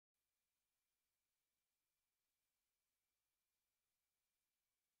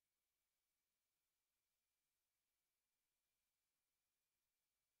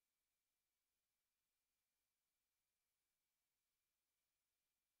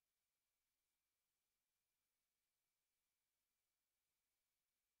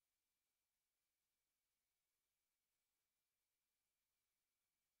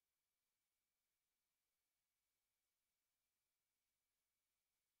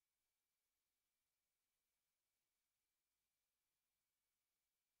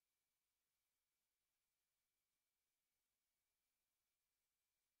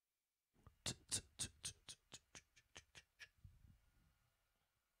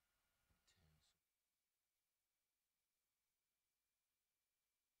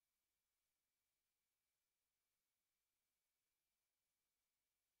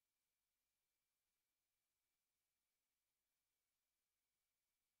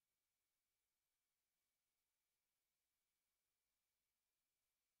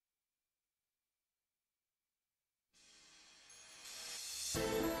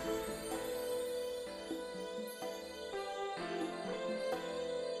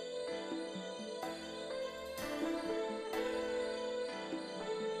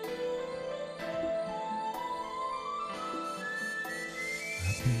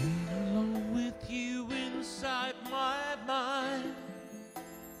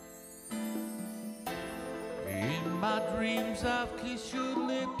dreams I've kissed your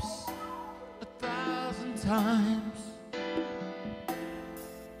lips 1,000 times.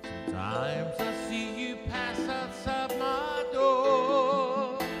 Sometimes I see you pass outside my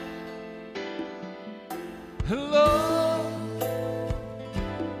door. Hello,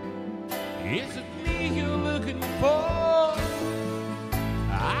 is it me you're looking for?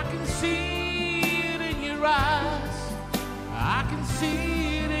 I can see it in your eyes, I can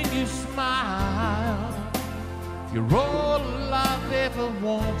see it in your smile. You're all I've ever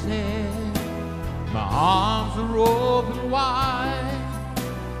wanted. My arms are open wide,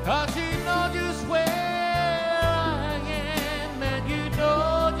 'cause you know just where I am, and you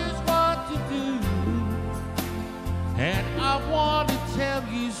know just what to do. And I want to tell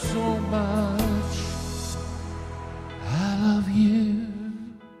you so much, I love you.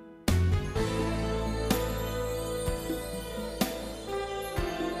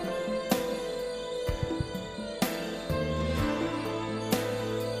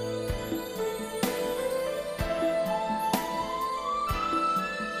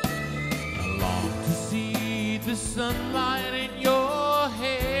 The sunlight in your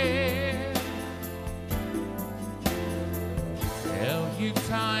hair, tell you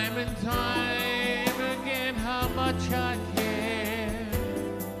time and time again how much I care.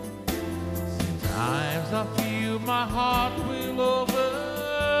 Sometimes I feel my heart will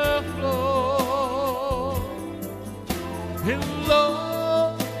overflow.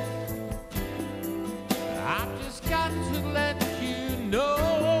 Hello, I've just got to let you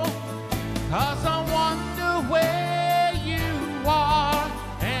know, 'cause I wonder where you are,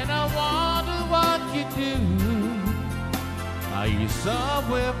 and I wonder what you do. Are you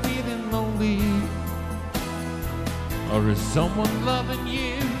somewhere feeling lonely, or is someone loving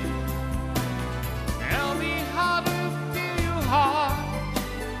you? Tell me how to feel your heart,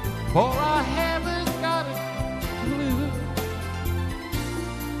 for I haven't got a clue.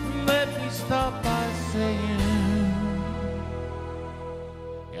 Let me start by saying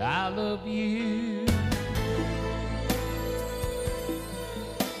I love you.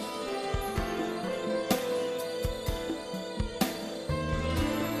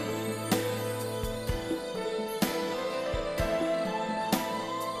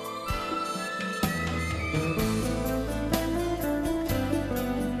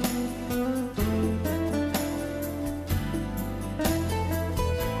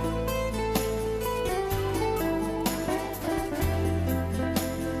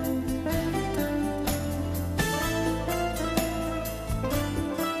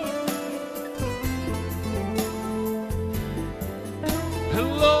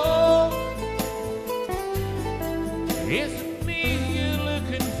 Is it me you're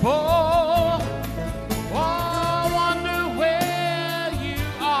looking for? Oh, I wonder where you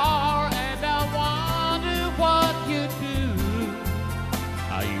are, and I wonder what you do.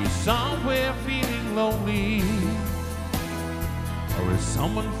 Are you somewhere feeling lonely, or is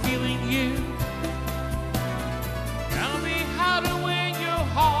someone feeling you? Tell me how to win your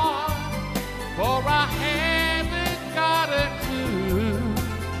heart, for I haven't got a clue.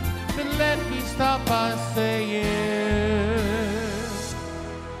 But let me start by saying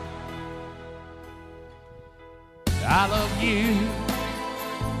I love you.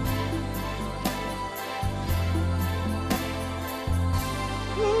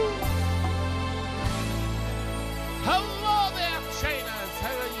 Woo. Hello there, Chinas.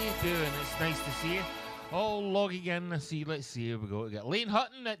 How are you doing? It's nice to see you. All logging in. Let's see. Here we go. We got Lane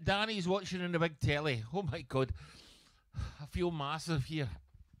Hutton that Danny's watching in the big telly. Oh my God. I feel massive here.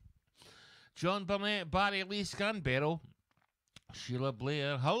 John Burnett, Barry Lee Scanberrow, Sheila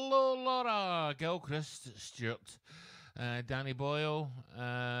Blair, hello Laura, Gilchrist, Stewart, Danny Boyle,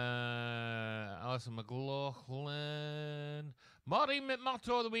 Alison McLaughlin, Maureen McMurtry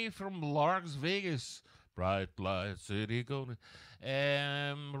all the way from Largs, Vegas, Bright City, Golden,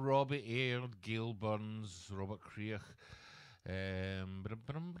 Robbie Aird, Gail Burns, Robert Creech,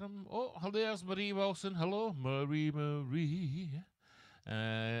 oh, there's Marie Wilson, hello, Marie.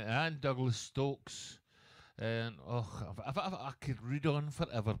 And Douglas Stokes, and I could read on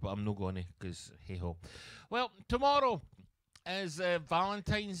forever, but I'm not going to, because hey ho. Well, tomorrow is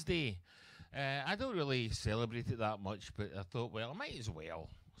Valentine's Day. I don't really celebrate it that much, but I thought, well, I might as well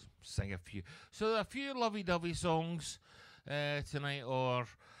sing a few. So a few lovey-dovey songs tonight, or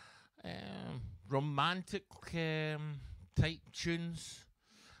romantic type tunes,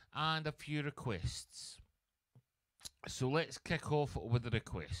 and a few requests. So let's kick off with the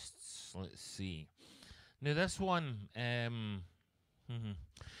requests. Let's see. Now this one, I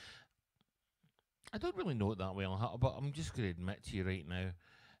don't really know it that well, but I'm just going to admit to you right now.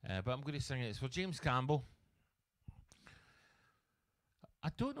 But I'm going to sing it. It's for James Campbell. I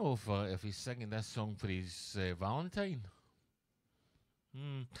don't know if he's singing this song for his Valentine.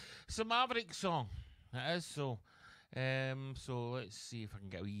 It's a Maverick song. It is so. So let's see if I can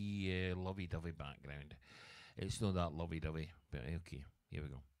get a wee lovey-dovey background. It's not that lovey-dovey, but okay, here we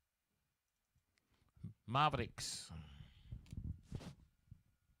go. Mavericks.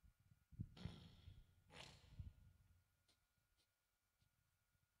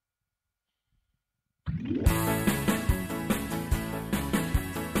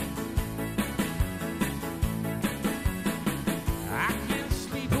 I can't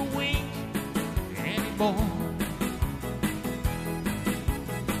sleep a wink anymore.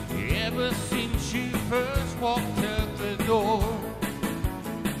 Ever since you first walked out the door,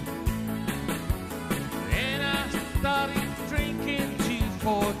 and I started drinking to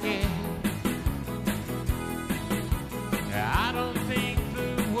forget. I don't think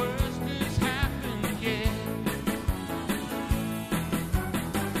the worst has happened yet.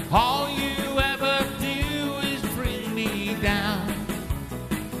 All you ever do is bring me down,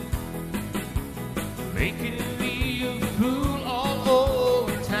 making me a fool all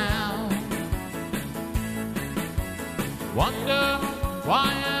over town. Wonder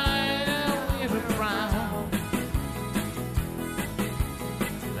why I live around.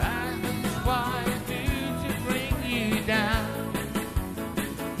 That's why I do to bring you down.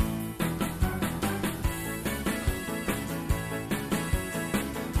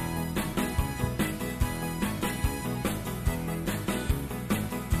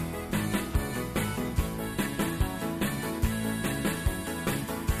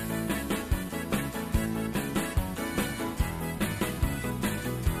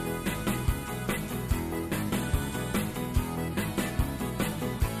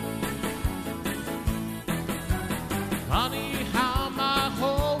 Funny how my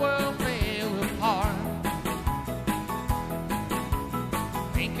whole world fell apart.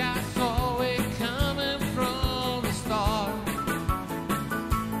 Think I saw it coming from the start.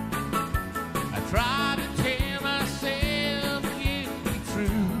 I tried to tell myself it'd be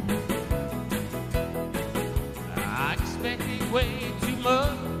true. I expected way too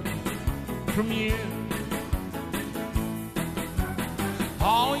much from you.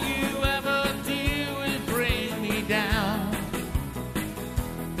 All you ever do is bring me down,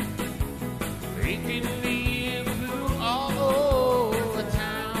 making me a fool all over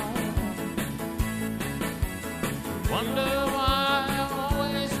town. Wonder why I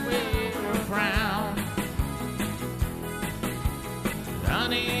always wear a frown.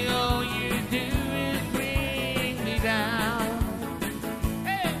 Honey, all you do is bring me down.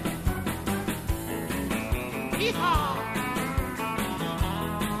 Hey! Yeehaw!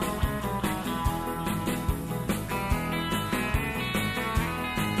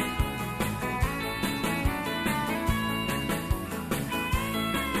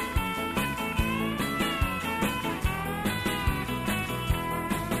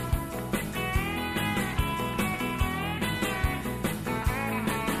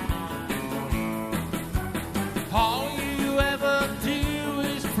 All you ever do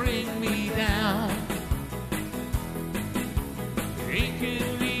is bring me down,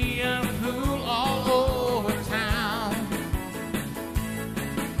 making me a fool all over town.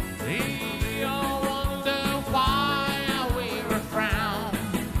 They all wonder why I wear a frown.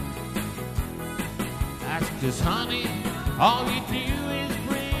 That's 'cause, honey, all you do is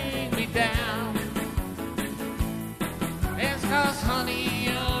bring me down. It's 'cause, honey,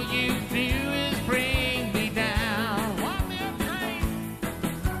 all you do is bring me down.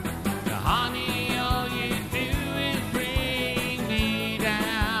 Honey, all you do is bring me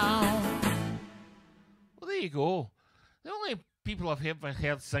down. Well, there you go. The only people I've ever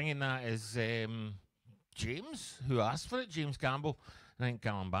heard singing that is James, who asked for it, James Campbell. And I think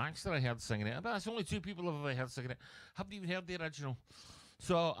Callum Baxter I heard singing it. But that's only two people I've ever heard singing it. Haven't even heard the original.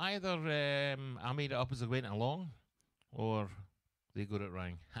 So either I made it up as I went along, or they got it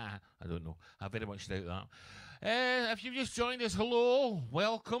wrong. I don't know. I very much doubt that. If you've just joined us, hello,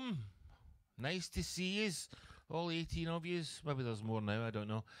 welcome. Nice to see you, all 18 of you. Maybe there's more now, I don't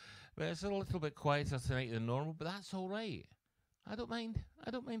know. But it's a little bit quieter tonight than normal, but that's all right. I don't mind.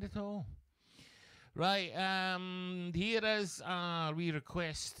 I don't mind at all. Right, here is a wee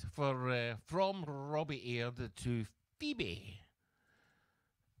request for from Robbie Aird to Phoebe.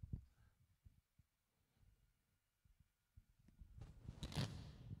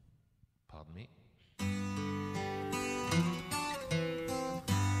 Pardon me.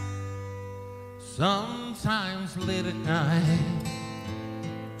 Sometimes late at night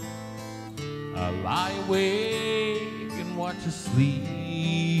I lie awake and watch her sleeping.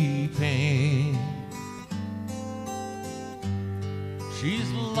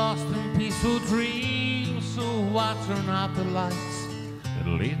 She's lost in peaceful dreams, so I turn out the lights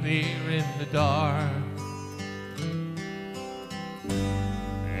and lay there in the dark.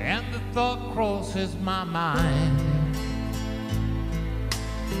 And the thought crosses my mind,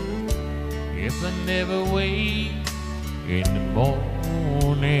 if I never wake in the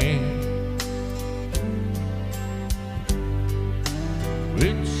morning,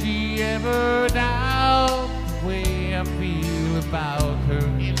 would she ever doubt the way I feel about her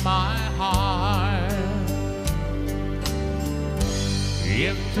in my heart?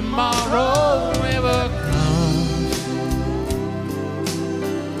 If tomorrow never comes,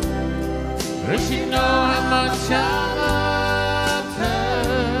 does she know how much I love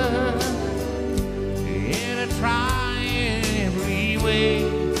her? And I try in every way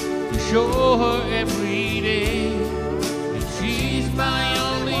to show her every day that she's my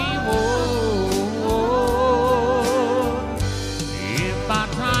only one. If my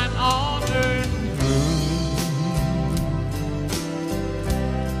time on earth is through,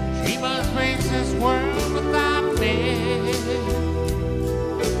 she must face this world without me.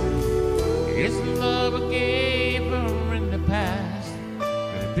 It's the love I gave her in the past,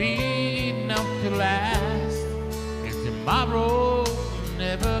 gonna be enough to last if tomorrow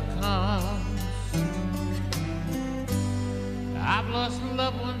never comes. I've lost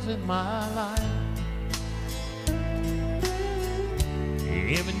loved ones in my life,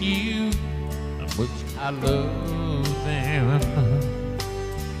 never knew how much I love them.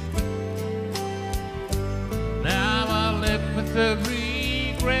 Now I live with the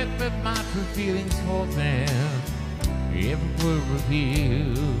regret that my true feelings for them ever were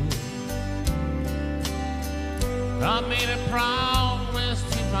revealed. I made a promise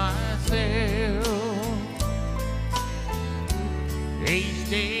to myself, each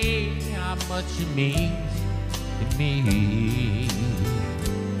day how much it means to me.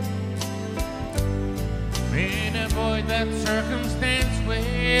 And avoid that circumstance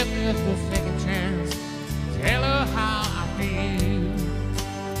where there's no second chance. Tell her how I feel.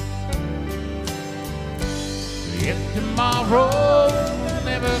 If tomorrow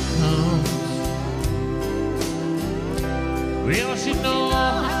never comes, will she know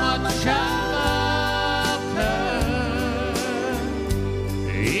how much I love her?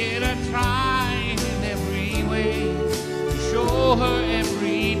 And I try in every way to show her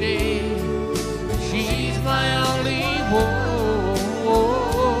every day she's my only one.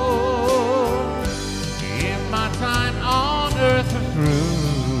 If my time on earth is through,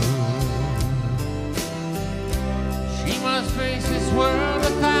 she must face this world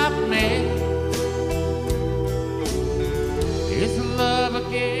without me. It's the love I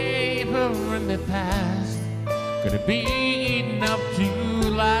gave her in the past, gonna be enough to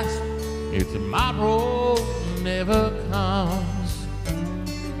last if tomorrow never comes.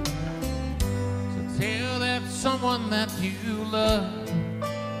 So tell that someone that you love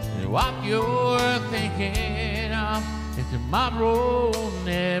what you're thinking of if tomorrow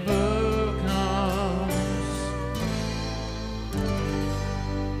never comes.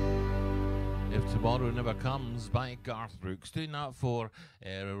 If Tomorrow Never Comes by Garth Brooks, doing that for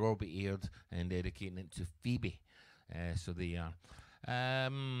Robbie Aird and dedicating it to Phoebe. So they are.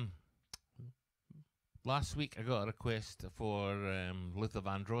 Last week I got a request for Luther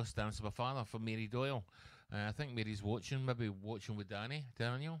Vandross, Dance with My Father, for Mary Doyle. I think Mary's watching, maybe watching with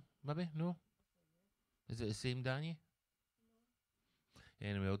Daniel, maybe? No? Is it the same Daniel?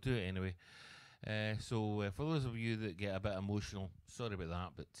 Anyway, I'll do it anyway. So for those of you that get a bit emotional, sorry about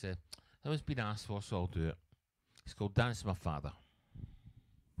that, but that was been asked for, so I'll do it. It's called Dance with My Father.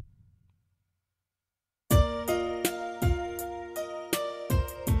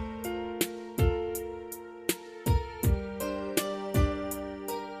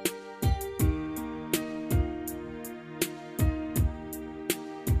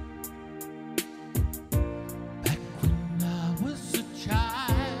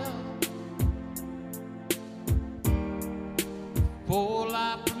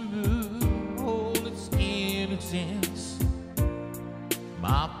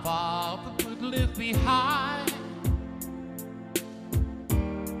 My father would live behind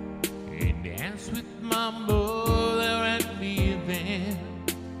and dance with my mother and me then,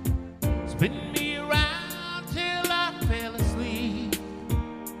 spin me around till I fell asleep.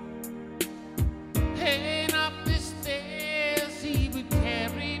 And up the stairs he would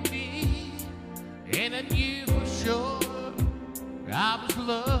carry me, and I knew for sure I was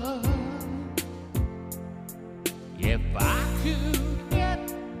loved. If I could get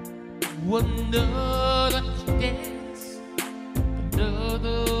another dance,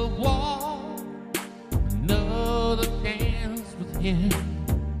 another walk, another dance with him.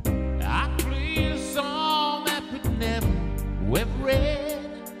 I play a song that we never ever read.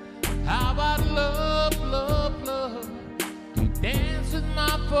 How about love, love, love, to dance with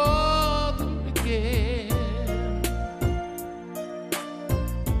my father again.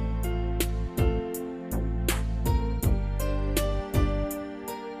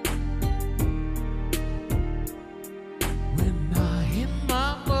 When I and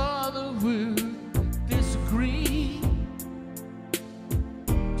my mother would disagree,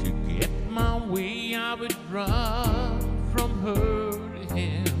 to get my way I would run from her to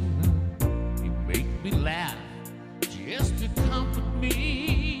him. He made me laugh just to comfort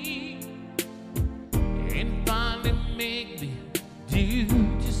me, and finally make me do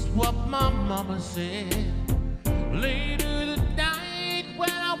just what my mama said. Later that night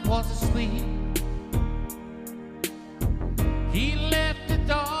when I was asleep, he left a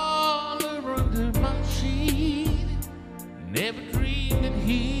dollar under my sheet. Never dreamed that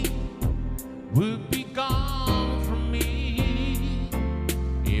he would be gone from me.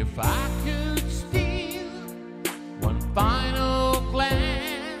 If I could steal one final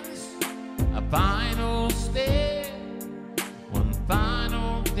glance, a final stare, one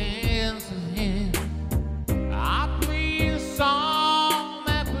final dance with him, I'd play a song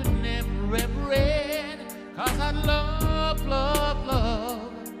that would never ever end. 'Cause I love, love,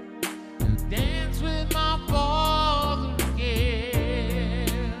 love to dance with my father again.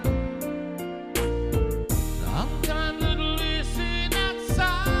 Sometimes I'd listen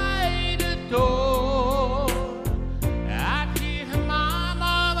outside the door. I'd hear my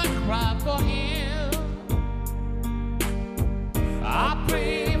mother cry for him. I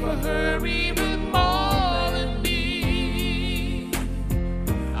pray for her even more than me.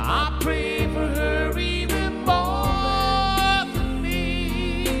 I pray for her even more than me.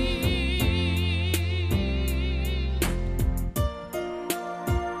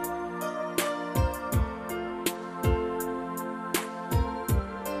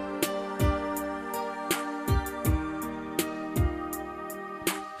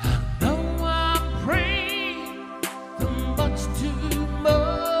 I know I pray too much too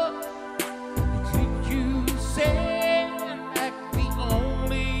much. Could you say like the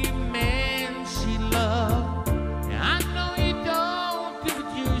only man she loved? I know you don't do it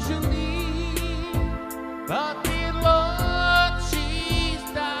usually, but dear Lord, she's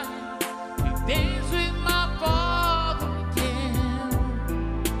dying to dance with my father again.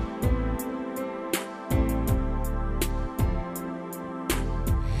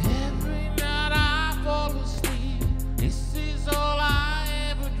 Every night I fall asleep, this is all I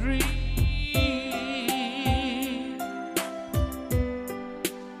ever dream.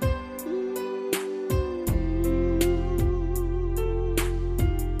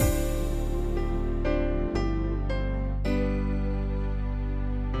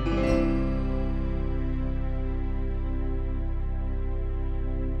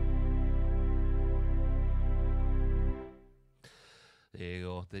 There you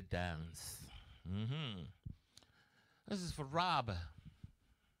go, the dance. This is for Rob.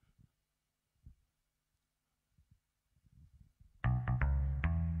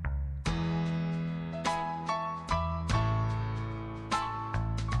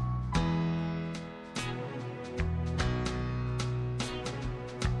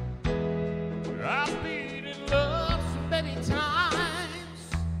 I've been in love so many times,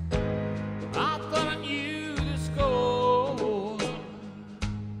 I thought I knew the score.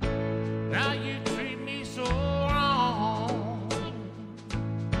 Now you treat me so wrong,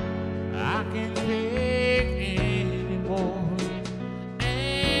 I can't take anymore.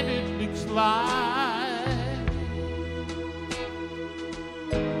 And it looks like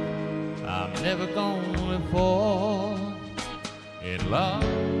I'm never gonna fall in love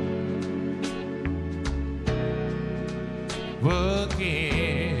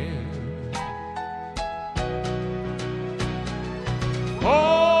again.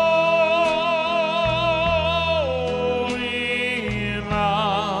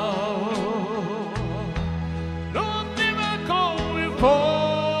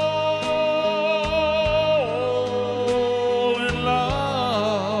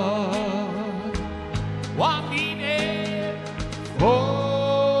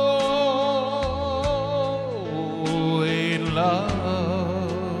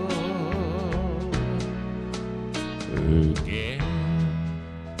 Again.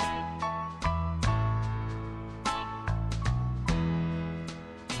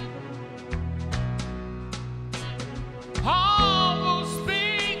 All those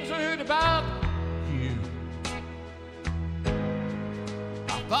things I heard about you,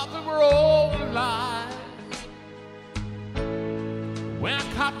 I thought they were all lies.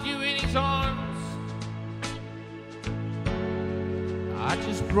 caught you in his arms, I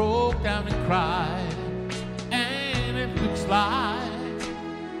just broke down and cried, and it looks like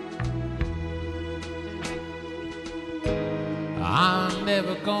I'm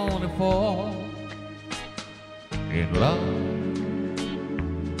never gonna fall in love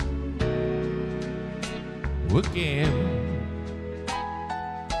again.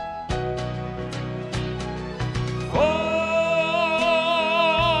 Fall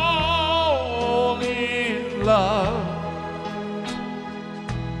in love.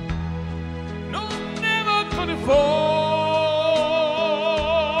 No, I'm never gonna fall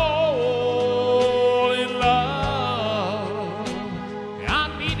in love. I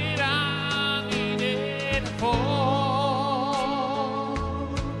needed to fall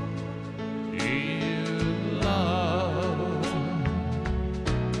in love.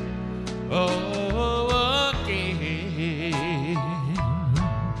 Oh, again.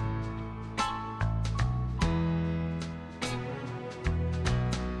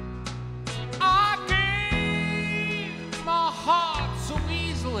 I gave my heart so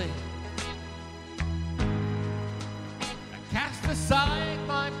easily. I cast aside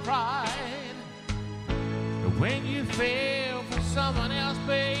my pride. But when you fell for someone else,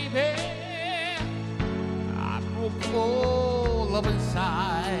 baby, I broke all love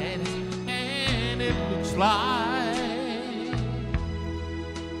inside. And it looks like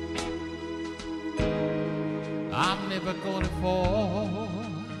I'm never gonna fall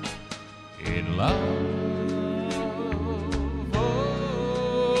in love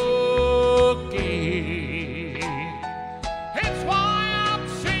again. It's why I'm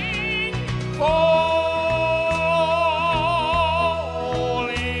singing fall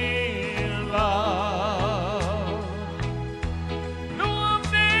in love. No, I'm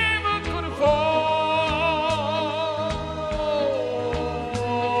never gonna fall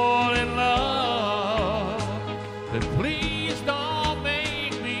in love. But please don't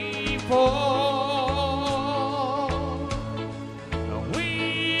make me fall.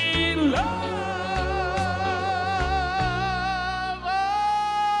 We love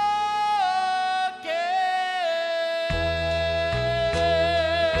again.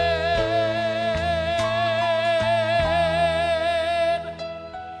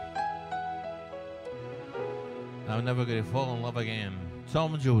 I'm never going to fall in love again.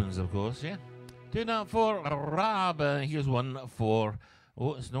 Tom Jones, of course, yeah. Do that for Rob. Here's one for.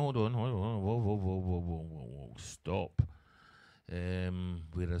 Oh, it's not on. Whoa. Stop.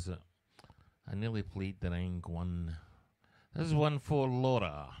 Where is it? I nearly played the wrong one. This is one for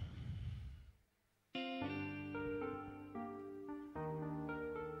Laura.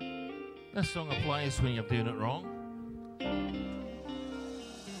 This song applies when you're doing it wrong.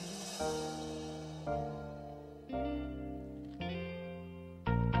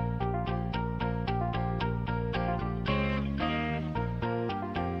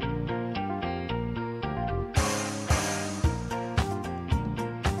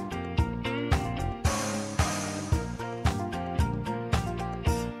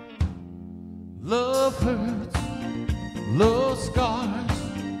 Love hurts, love scars,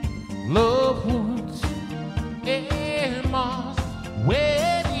 love wounds, and marks.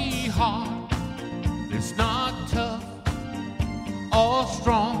 Weary heart that's not tough or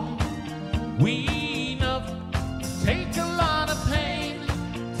strong. We enough take a lot of pain,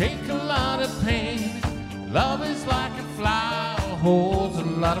 take a lot of pain. Love is like a flower, holds a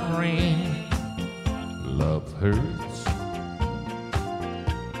lot of rain. Love hurts.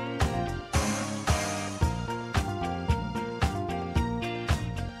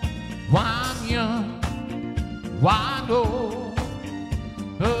 Why I'm young, why old,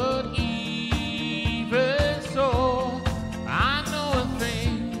 but even so, I know a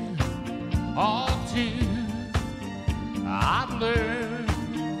thing or two. I've learned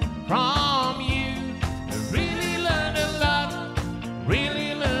from you, really learned a lot,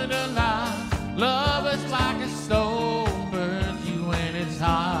 really learned a lot. Love is like a stone, burns you when it's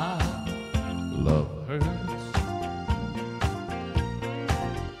hot. Love hurts.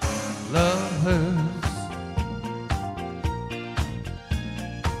 Love hurts.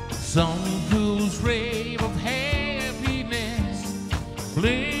 Some fools rave of happiness,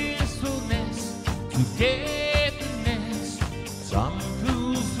 blissfulness, togetherness. Some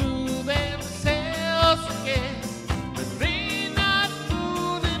fools fool themselves again, but they're not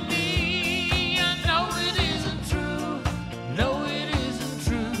fooling me. I know it isn't true, no it isn't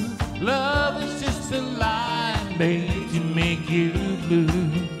true. Love is just a lie made to make you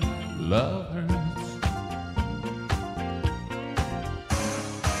blue. Love hurts.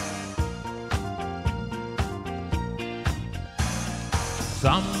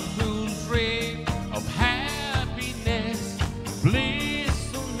 Some fools dream of happiness,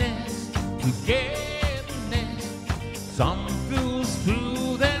 blissfulness, togetherness. Some fools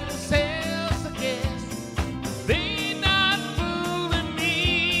fool themselves, I guess. They not fooling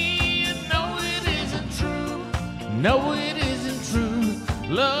me. No, it isn't true. No, it isn't true.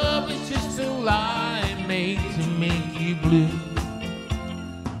 Love is just a lie made to make you blue.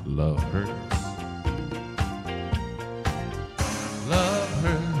 Love hurts. Love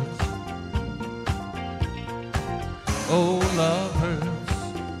hurts. Oh, love hurts.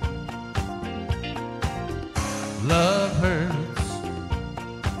 Love hurts.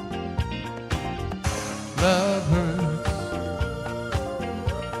 Love hurts.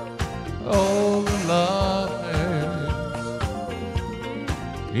 Oh, love hurts.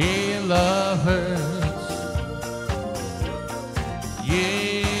 Yeah, love hurts.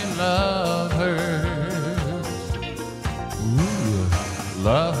 Yeah, love hurts. Ooh,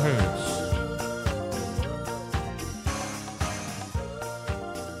 love hurts.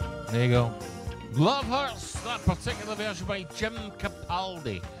 There you go. Love Hurts, that particular version by Jim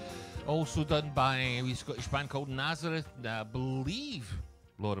Capaldi. Also done by a wee Scottish band called Nazareth, I believe,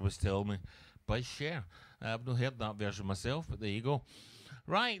 Laura was telling me, by Cher. I've not heard that version myself, but there you go.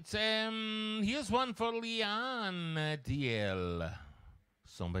 Right, here's one for Leanne DL.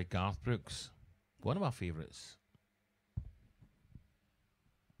 Song by Garth Brooks. One of my favourites.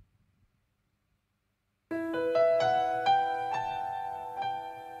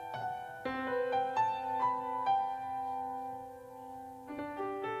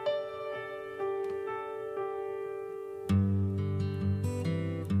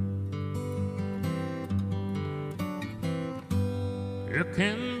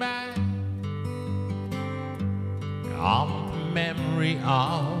 Looking back on the memory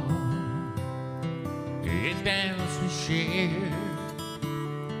of a dance we shared,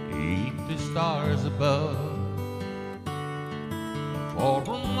 beneath the stars above. For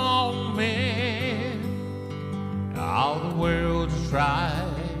a moment, all the world's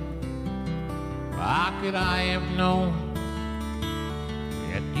tried. How could I have known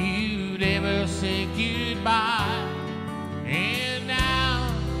that you'd ever say goodbye? And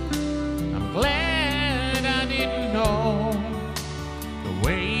now I'm glad I didn't know the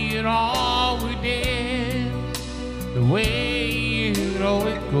way it all would end, the way it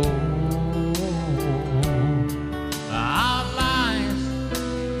always goes. Our lives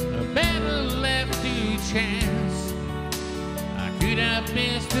are better left to chance. I could have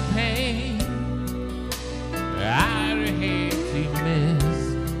missed the pain I'd hate to miss.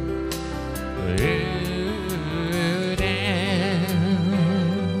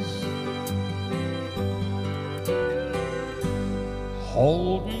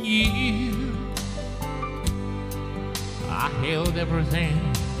 Holding you, I held everything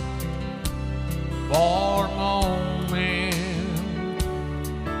for a moment.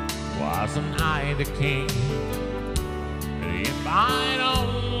 Wasn't I the king? If I'd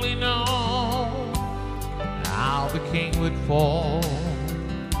only known how the king would fall.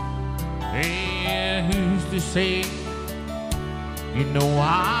 Hey, who's to say? You know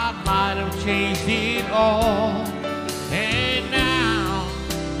I might have changed it all. And now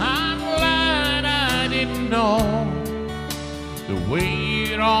I'm glad I didn't know the way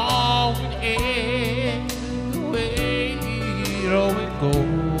it all would end, the way it all would go.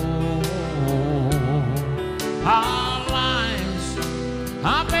 Our lives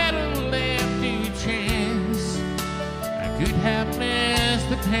are better left to chance. I could have missed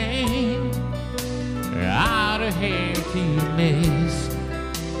the pain I'd have had to miss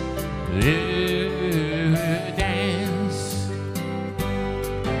the dance.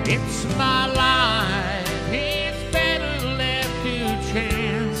 It's my life, it's better left to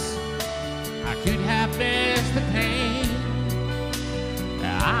chance. I could have missed the pain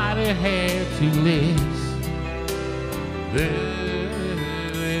I'd have had to miss the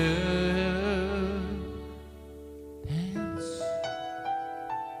dance.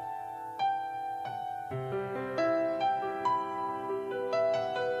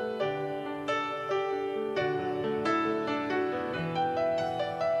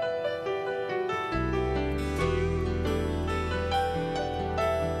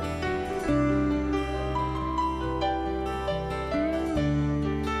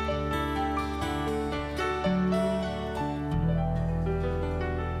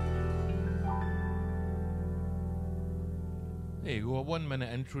 There you go, a 1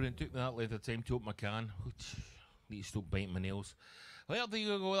 minute intro, and it took me that length of time to open my can. Need to stop biting my nails. Well, there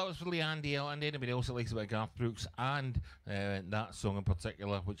you go, that was for Leanne Dale and anybody else that likes a bit of Garth Brooks and that song in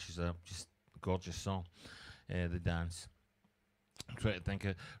particular, which is a just gorgeous song, The Dance. I'm trying to think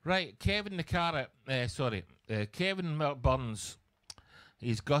of right. Kevin the Carrot. Kevin Burns.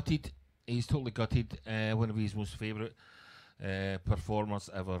 He's gutted. He's totally gutted. One of his most favourite performers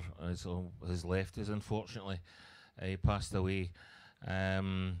ever has left us, unfortunately. He passed away. He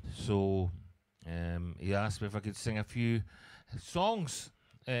asked me if I could sing a few songs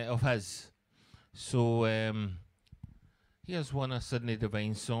of his. So here's one of Sydney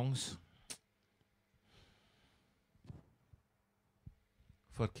Divine's songs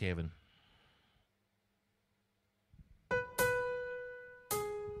for Kevin.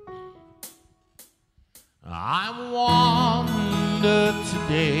 I wandered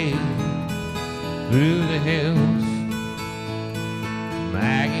today through the hills,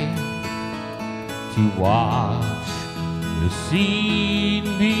 Maggie, to watch the scene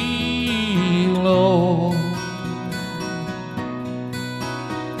below.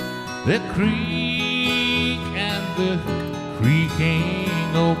 The creek and the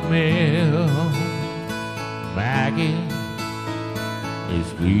creaking of mill, Maggie,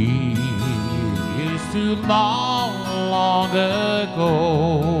 is too long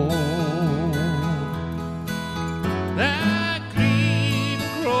ago. The green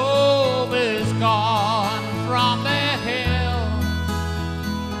grove is gone from the hill,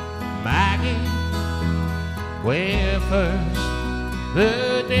 Maggie, where first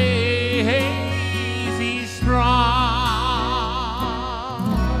the daisy strong.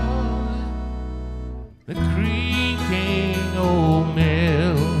 The creaking old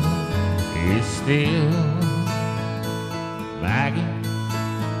mill is still, Maggie,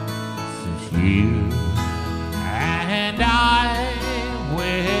 since you and I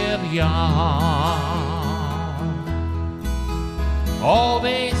were young. Oh,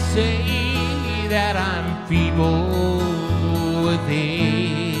 they say that I'm feeble with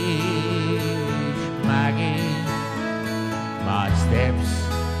age, Maggie. My steps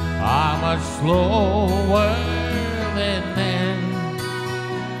are much slower than men.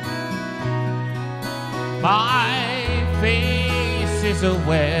 My face is a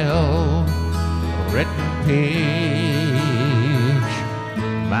well-written page,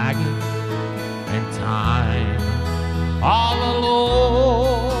 Maggie, and time all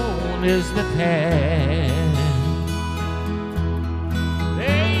alone is the pen.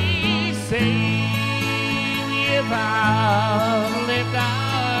 They say we have outlived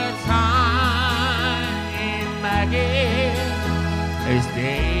our time, Maggie, as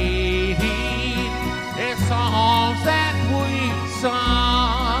dating the songs that we sung.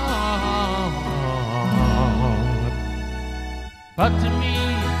 But to me,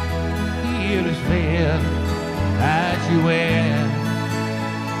 here is fair as you were,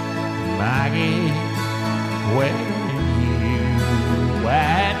 Maggie, when you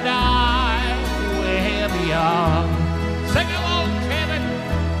and I were young. Sing along, Kevin.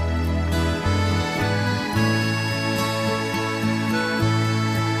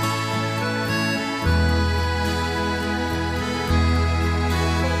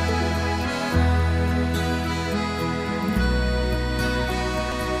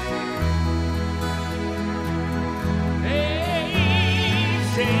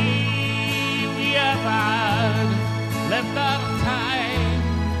 Left our time,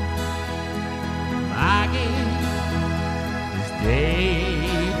 Maggie, this day,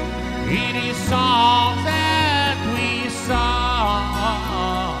 it is songs that we sung.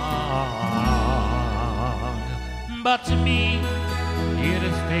 But to me, it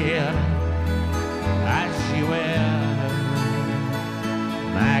is fair as you were,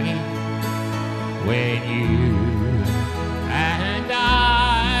 Maggie, when you and I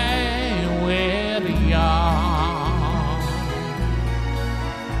were young.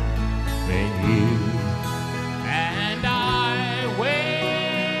 You and I were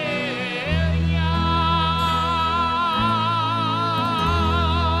young.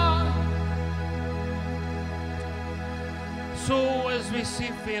 So as we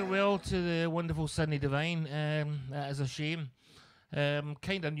say farewell to the wonderful Sydney Divine, that is a shame.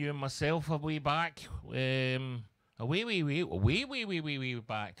 Kind of knew him myself a way back, way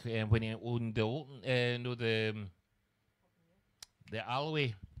back when he owned the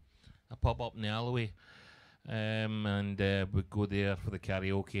alleyway. A pub up in the alleyway, and we'd go there for the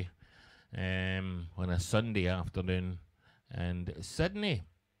karaoke on a Sunday afternoon. And Sydney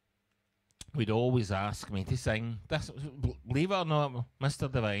would always ask me to sing this. Believe it or not, Mr.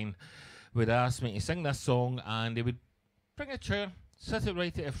 Divine would ask me to sing this song, and he would bring a chair, sit it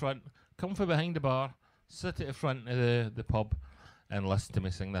right at the front, come from behind the bar, sit at the front of the pub, and listen to me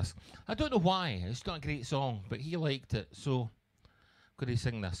sing this. I don't know why. It's not a great song, but he liked it, so could he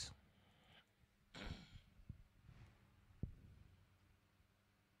sing this?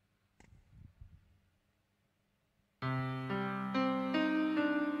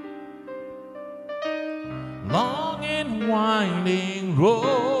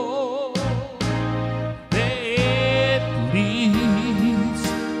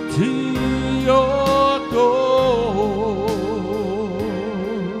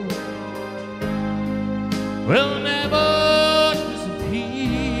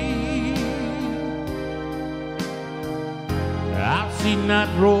 seen that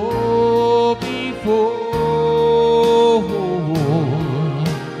road before.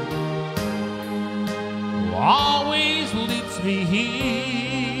 Always leads me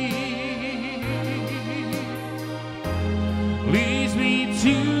here, leads me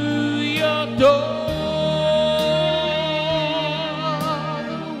to your door.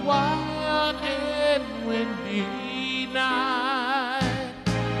 The wild and windy night,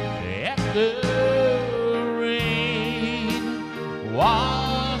 after rain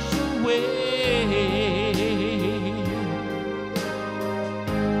wash away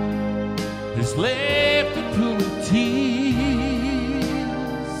this left a pool of tears,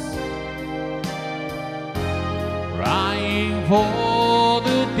 crying for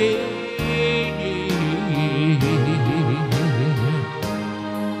the day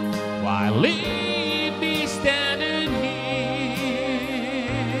while leave me standing here.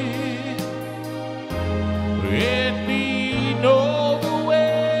 Let me know the way.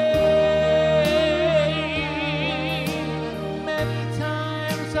 Many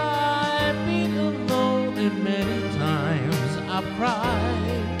times I've been alone, and many times I've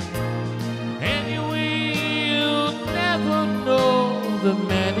cried, and you will never know the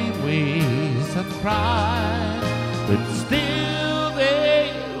many ways I've cried, but still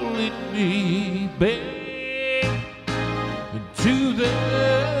they lead me back to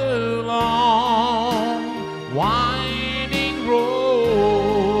the long winding road.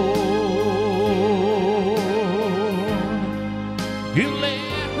 You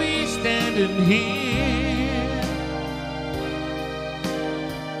left me standing here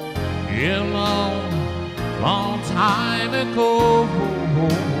a long, long time ago.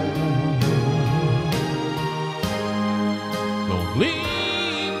 Don't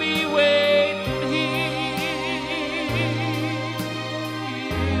leave me waiting here.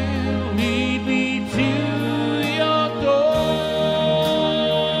 Lead me to your door.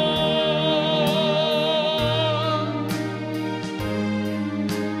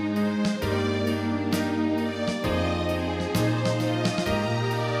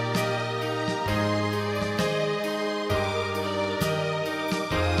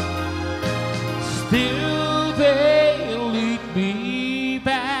 Still they lead me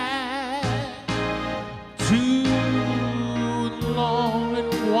back to the long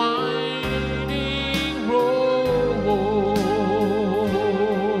and winding road.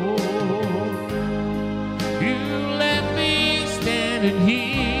 You left me standing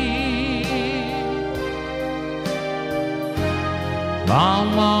here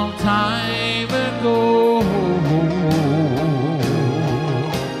long, long time ago.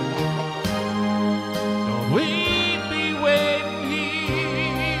 Don't leave me waiting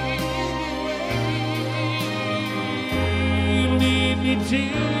here. Lead me to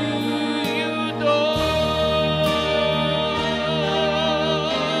your door.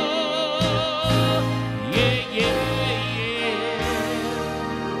 Yeah, yeah, yeah.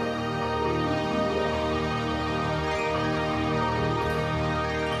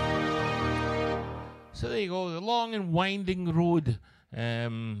 So there you go, the long and winding road.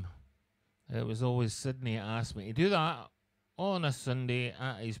 It was always Sydney asked me to do that on a Sunday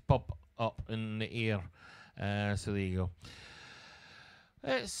at his pub up in the air. So there you go.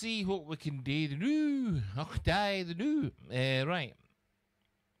 Let's see what we can do. The new, right.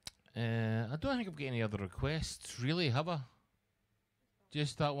 I don't think I've got any other requests, really, have I?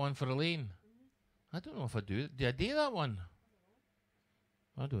 Just that one for Elaine. I don't know if I do it. Did I do that one?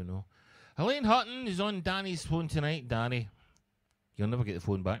 I don't know. Elaine Hutton is on Danny's phone tonight. Danny, you'll never get the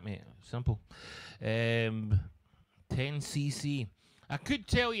phone back, mate. Simple. 10cc. I could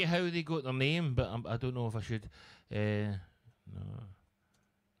tell you how they got their name, but I don't know if I should. No.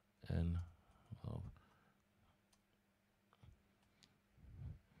 And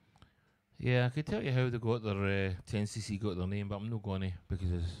yeah, I could tell you how they got their 10cc got their name, but I'm not going to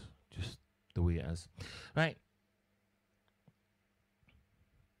because it's just the way it is. Right.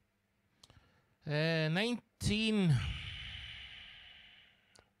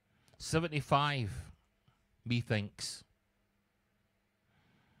 1975. Methinks.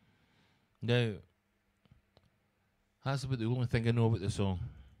 Now, that's about the only thing I know about the song.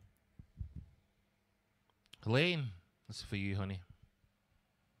 Elaine, this is for you, honey.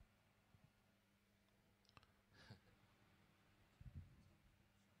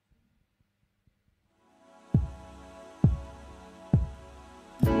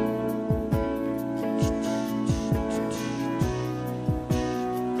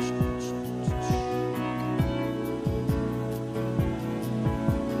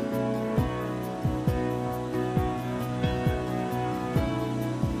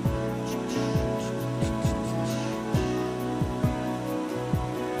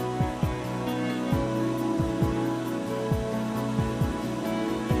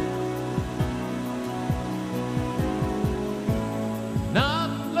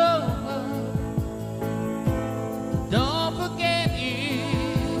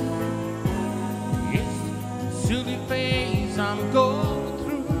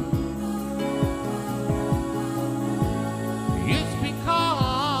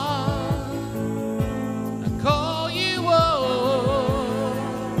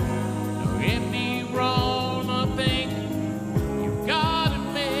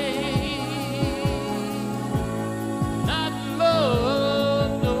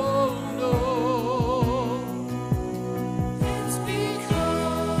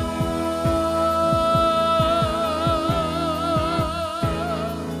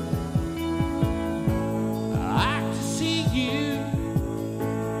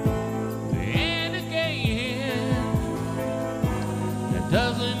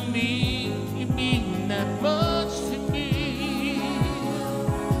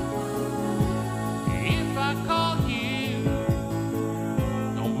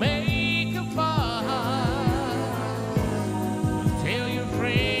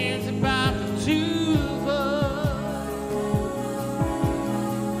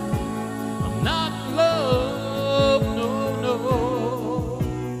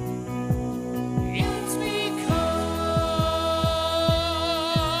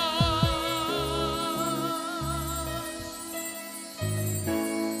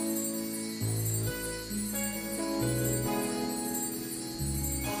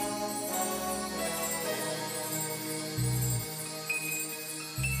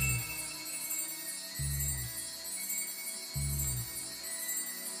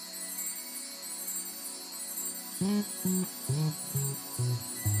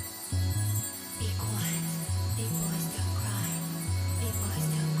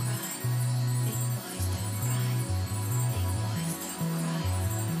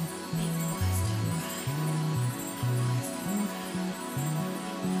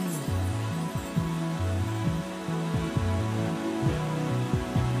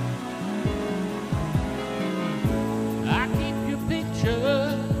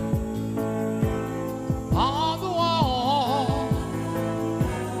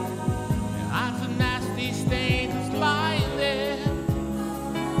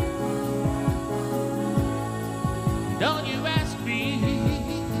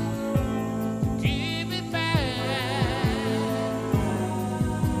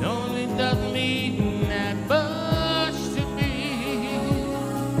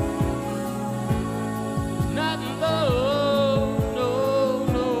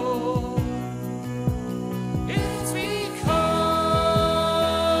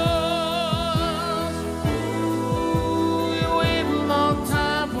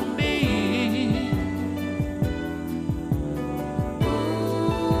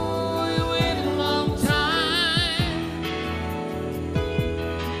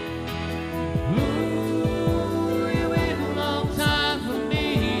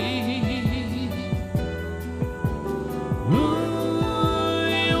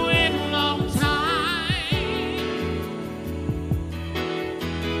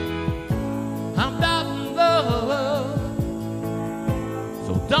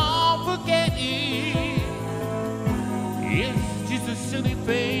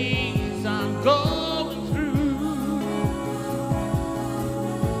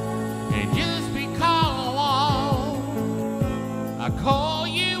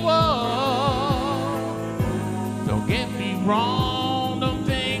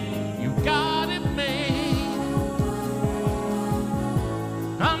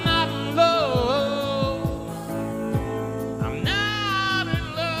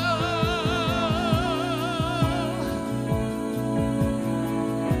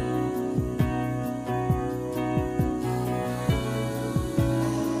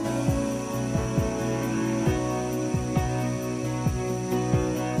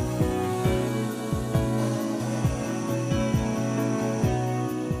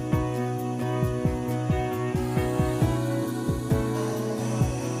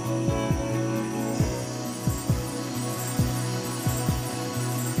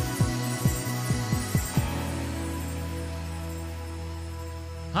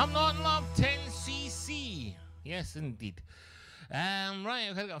 I'm Not in Love, 10cc. Yes, indeed. Right,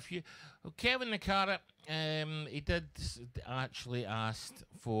 I've got a few. Well, Kevin Nicara, he did actually asked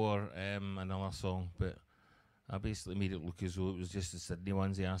for another song, but I basically made it look as though it was just the Sydney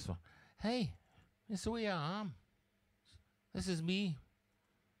ones he asked for. Hey, it's the way I am. This is me.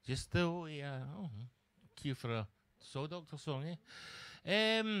 Just the way I am. Oh, cue for a Soul Doctor song,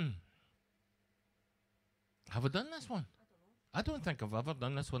 eh? Have I done this one? I don't think I've ever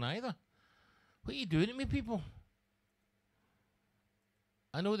done this one either. What are you doing to me, people?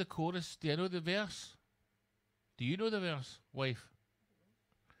 I know the chorus. Do you know the verse? Do you know the verse, wife?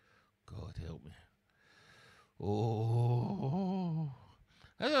 God help me. Oh.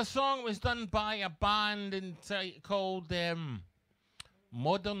 There's a song that was done by a band called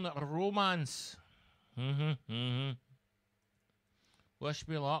Modern Romance. Wish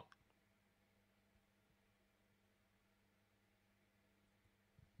me luck.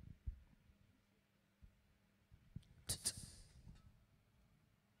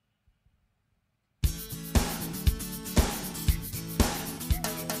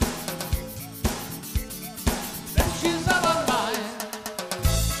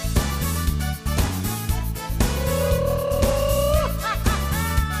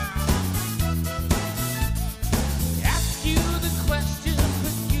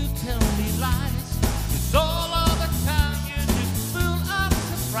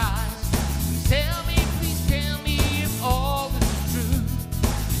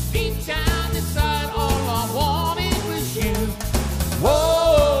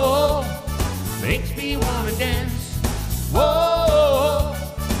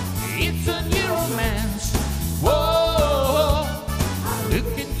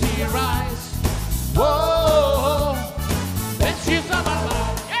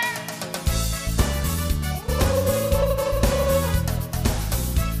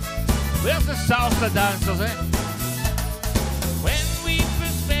 Salsa dancers, eh? When we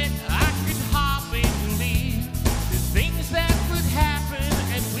first met, I could hardly believe the things that would happen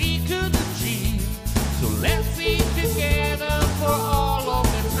and we could achieve. So let's be together for all of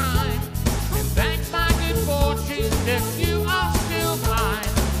the time and thank my good fortune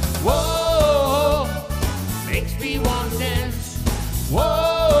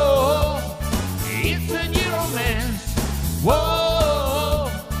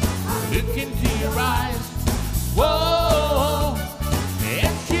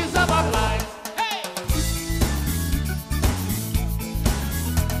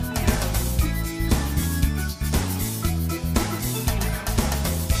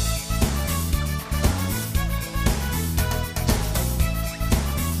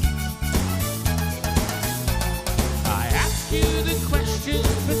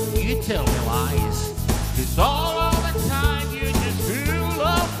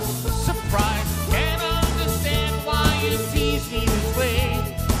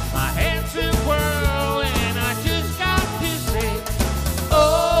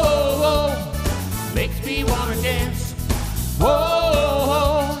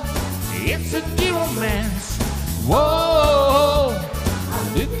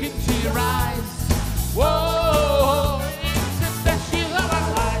look into your eyes. Whoa, it's the best years of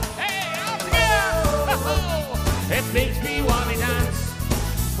our lives. Hey, up here! It makes me want to dance.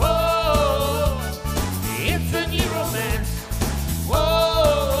 Whoa, it's a new romance.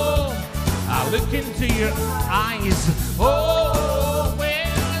 Whoa, I look into your eyes. Whoa,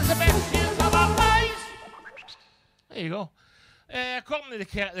 well, it's the best years of our lives. There you go. According to the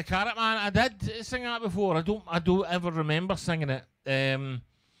Carrot Man, I did sing that before. I don't ever remember singing it.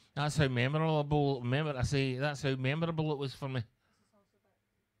 That's how memorable. That's how memorable it was for me.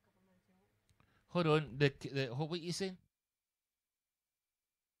 Hold on, what you saying?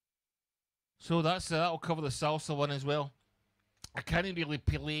 So that'll cover the salsa one as well. I can't really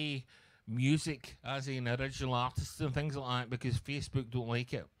play music as an original artist and things like that because Facebook don't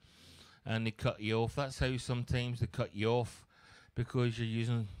like it, and they cut you off. That's how sometimes they cut you off because you're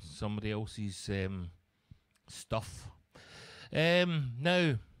using somebody else's stuff.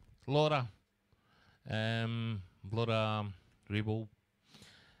 Now, Laura Rebo.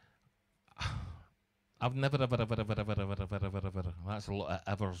 I've never ever that's a lot of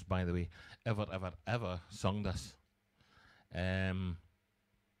evers, by the way, ever sung this. I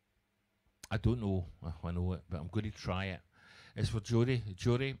don't know if I know it, but I'm going to try it. It's for Jody.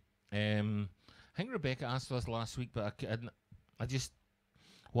 I think Rebecca asked us last week, but I just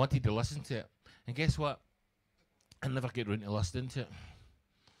wanted to listen to it. And guess what? I never get round to listening to it.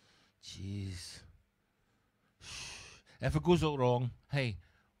 Jeez. If it goes all wrong, hey,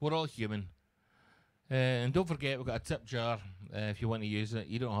 we're all human. And don't forget, we've got a tip jar if you want to use it.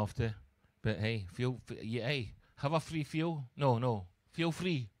 You don't have to. But hey, hey, have a free feel. No, feel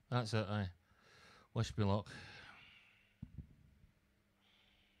free. That's it, aye. Wish me luck.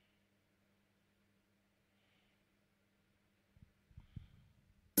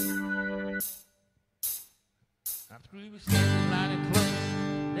 After we were standing line of close,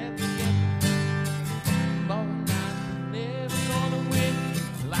 never get ball night, never gonna win.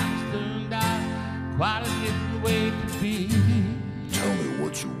 Life's turned out quite a different way to be. Tell me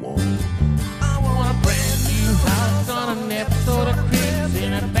what you want. I want a brand new house on an episode of Cribs,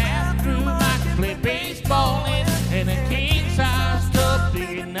 in a bathroom I can play baseball in, and a king size tub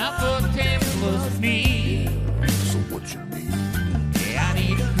big enough for 10 plus me. So what you need? Yeah, I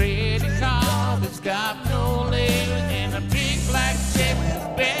need a credit card that's got no limit, and a big black check with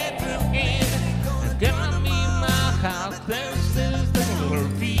a bedroom in. It's gonna be my house, close to the square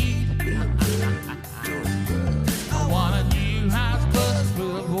feet. I want a new house bus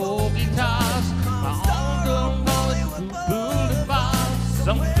full of old guitars, my own drum boys with boulevards,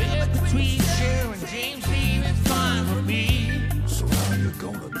 somewhere between Cher and James Dean is fine for me. So how you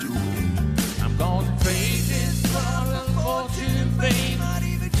gonna do it? I'm gonna trade this for a fortune and fame,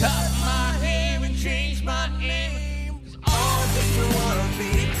 cut my hair and change my name. 'Cause all that you wanna be,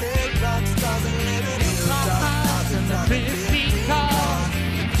 take rock stars and live in hilltops and the 15 cars.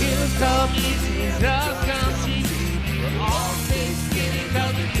 Hills come easy and does come cheap. We're all stay skinny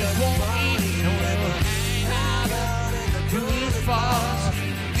 'cause we just won't eat, and we'll hang out in the coolest bars.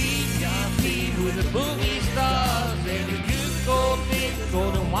 VIP with the movie stars, every good gold thing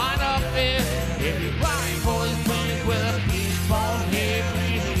golden wine up there. Every white boy's playing with a baseball head.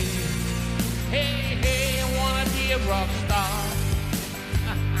 Hey, I wanna be a rock star.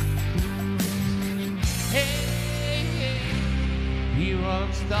 Hey, be a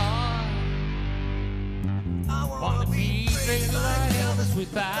rock star. I wanna be treated like Elvis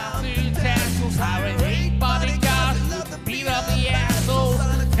without the tassels. Hiring 8 bodyguards to beat up the assholes.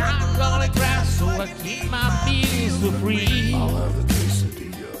 I'm gonna grab so I keep my feelings for free. I'll have a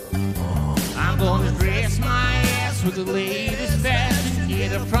quesadilla. I'm gonna dress my ass with the latest fashion,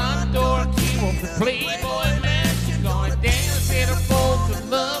 get a front door key off the Playboy mansion. Gonna dance at a folk that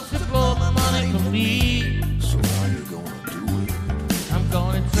loves to blow my money from me. So how you gonna do it? I'm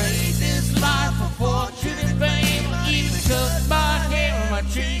gonna trade this life for fortune and fame. I'll even cut my hair and I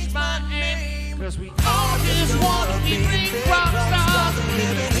change my name. 'Cause we all just wanna be big rock stars,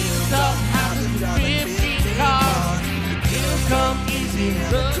 living in tough houses with 15 cars. Hills come easy and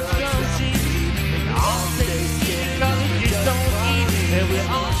drugs come cheap. All stay skinny 'cause we just don't eat. And we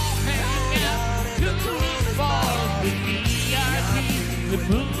all hang out in coolest bars with VIP, the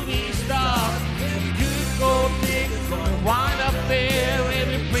movie stars. Good gold dick gonna wind up there.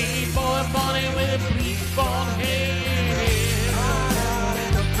 Every pretty boy bunny with a bleach blonde hair.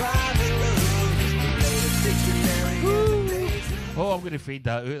 Oh, I'm going to fade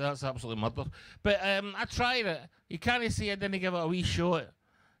that out. That's absolutely murder. But I tried it. You can't say I didn't give it a wee shot.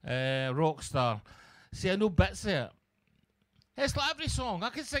 Rockstar. See, I know bits of it. It's like every song. I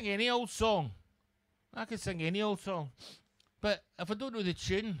can sing any old song. But if I don't know the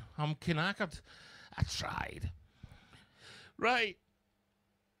tune, I'm knackered. I tried. Right.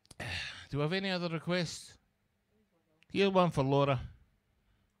 Do I have any other requests? Here's one for Laura.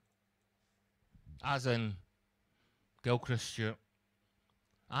 As in Gilchrist Stewart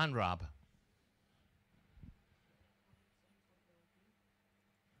and Rab.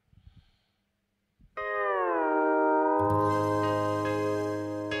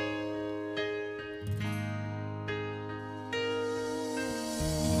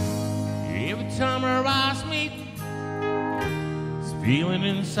 Every time our eyes meet, this feeling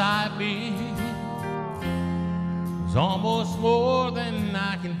inside me is almost more than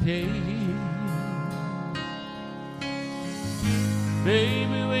I can take.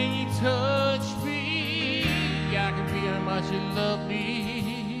 Baby, when you touch me, I can feel how much you love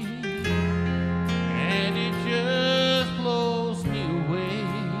me, and it just blows me away.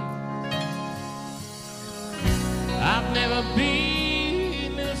 I've never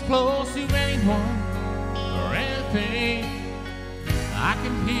been this close to anyone or anything. I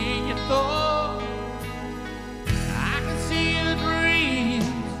can hear your thoughts, I can see your dreams.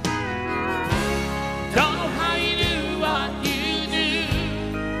 Don't know how you do what you do.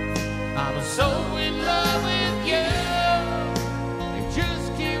 I'm so in love with you. It just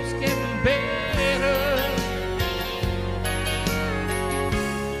keeps getting better.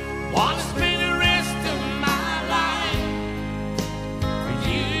 Wanna spend the rest of my life with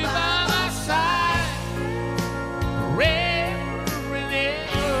you by my side, forever and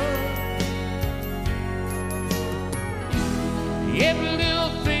ever. Every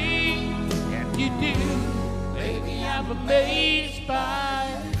little thing that you do, baby, I'm amazed by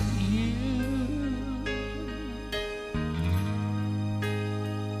you.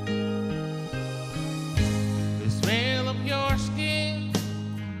 The smell of your skin,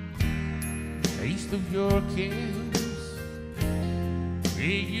 taste of your kiss,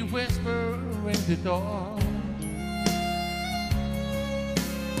 hear you whisper in the door.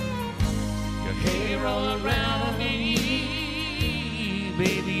 Your hair all around me,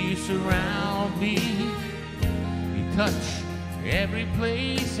 baby, you surround me. You touch every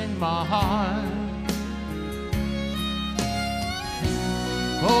place in my heart.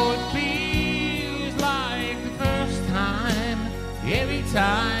 Oh, it feels like the first time, every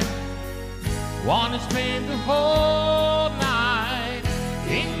time. Wanna spend the whole night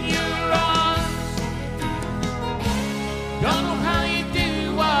in your arms. Don't know how you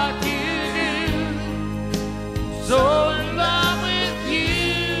do what you do. So in love with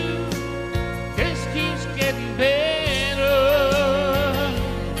you, this keeps getting better.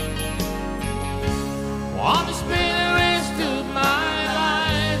 Wanna spend the rest of my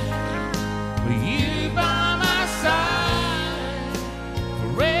life with you by my side,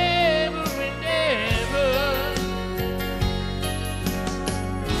 forever and ever.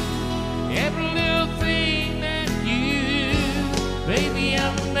 Every little thing that you do, baby,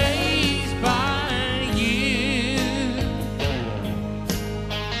 I'm amazed by you.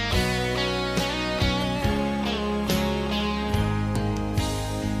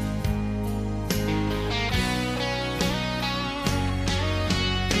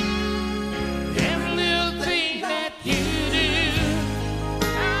 Every little thing that you do,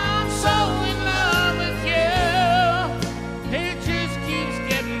 I'm so in love with you. It just keeps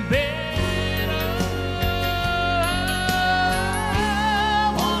getting better.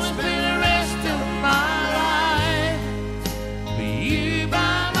 Wanna spend the rest of my life with you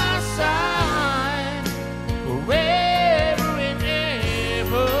by my side, forever and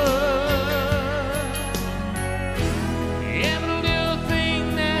ever. Every little thing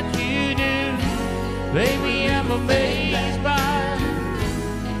that you do, baby, I'm amazed by.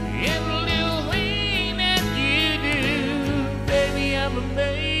 Every little thing that you do, baby, I'm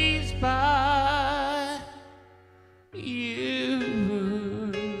amazed by you.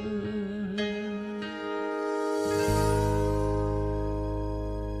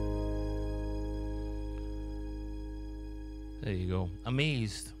 There you go.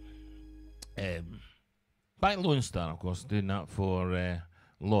 Amazed. By Lone Star, of course, doing that for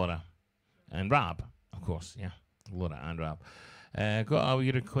Laura and Rab, of course, yeah. Laura and Rab. Got our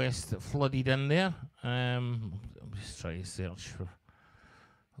request flooded in there. I'm just trying to search for.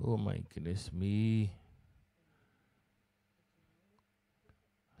 Oh my goodness me.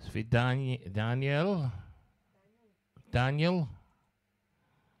 It's for Daniel. Daniel.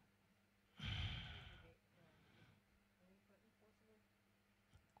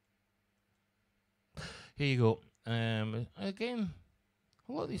 Here you go. Again,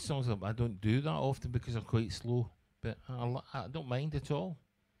 a lot of these songs I don't do that often because they're quite slow, but I don't mind at all.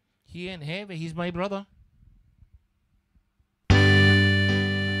 He ain't heavy, he's my brother.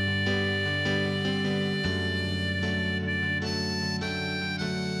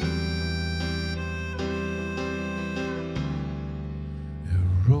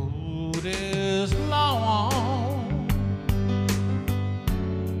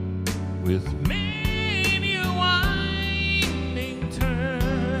 with many a winding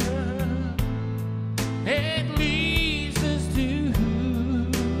turn, it leads us to who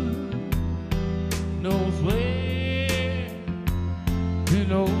knows where, who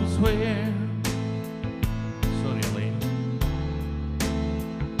knows where. Sorry, Elaine.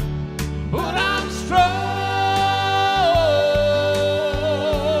 But I'm strong.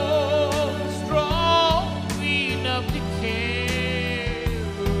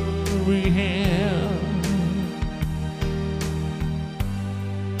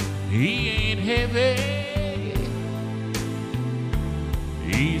 He ain't heavy,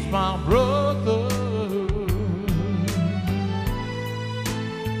 he's my brother.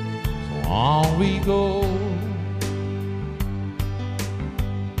 So on we go.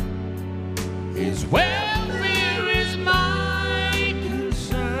 His welfare is my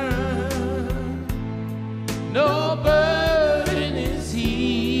concern. No burden is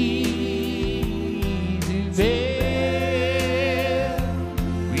he to bear.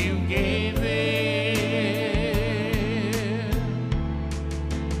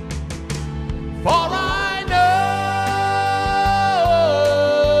 For I know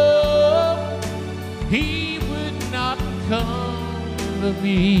he would not come to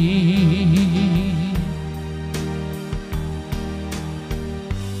me.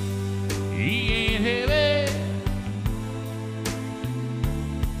 He ain't heavy,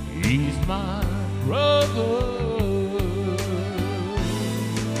 he's my brother.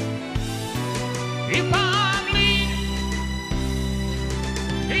 If I'm leaning,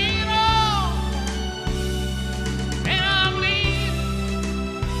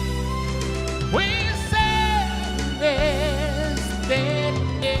 that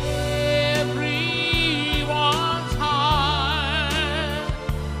everyone's heart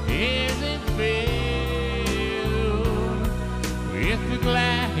isn't filled with the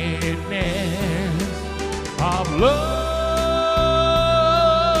gladness of love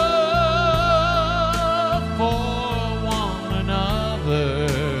for one another.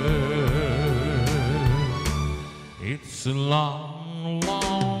 It's a long,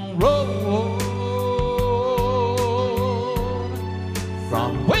 long road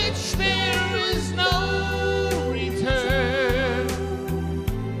from which there is no return.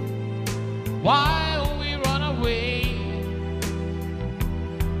 While we run away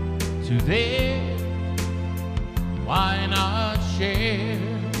to there, why not share?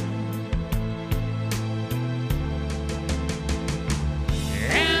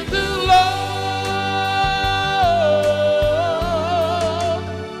 And the Lord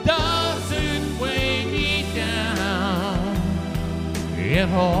doesn't weigh me down at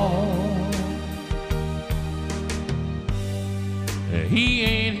all. He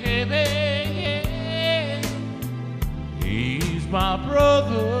ain't heavy, he's my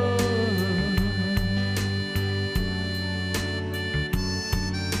brother.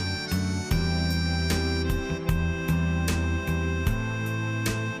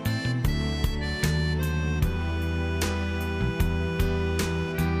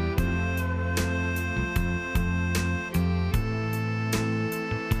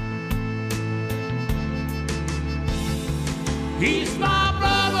 He's my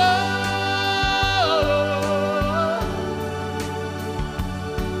brother.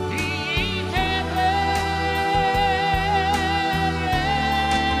 He ain't heavy.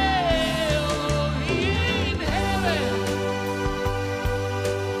 He ain't heavy.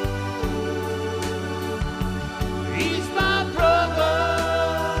 He's my brother.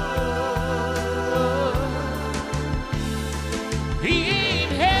 He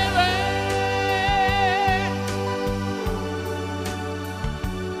ain't heavy.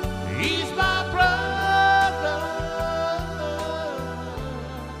 He's my brother.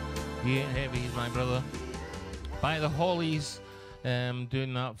 He ain't heavy, he's my brother. By the Hollies,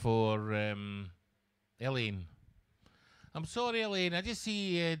 doing that for Elaine. I'm sorry, Elaine. I just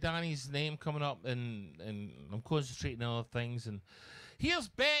see Danny's name coming up, and I'm concentrating on other things. And here's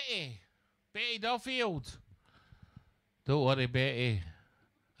Betty Duffield. Don't worry, Betty.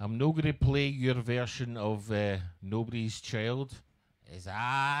 I'm not going to play your version of Nobody's Child. As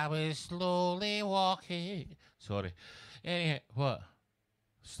I was slowly walking. Sorry. Anyhow, what?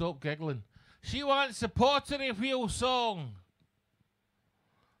 Stop giggling. She wants a pottery wheel song.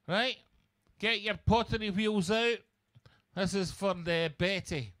 Right? Get your pottery wheels out. This is for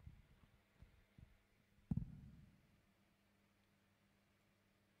Betty.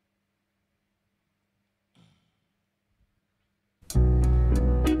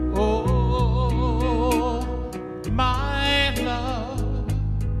 Oh, my love,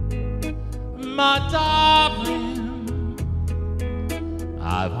 my darling,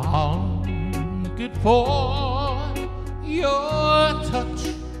 I've hung looking for your touch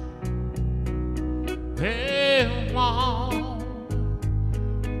and warm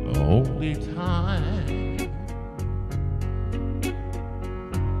lonely time.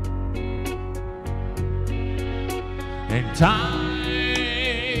 And time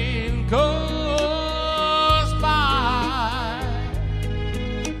goes by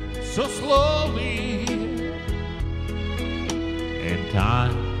so slowly, and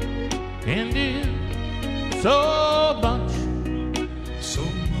time can do so much. So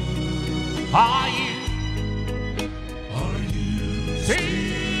much. Are you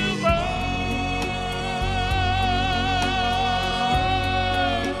still mine?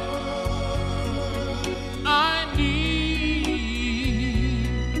 I need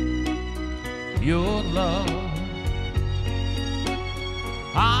your love.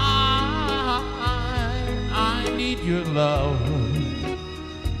 I need your love.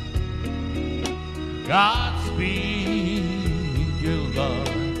 Godspeed your love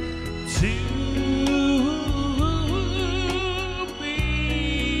to me.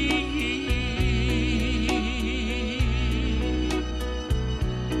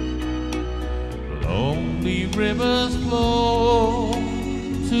 Lonely rivers flow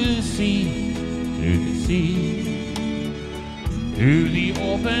to the sea, to the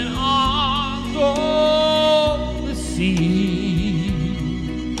open arms of the sea.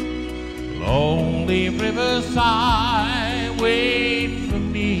 Lonely riverside, wait for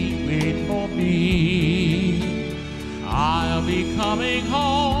me, wait for me. I'll be coming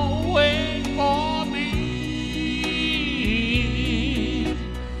home, wait for me.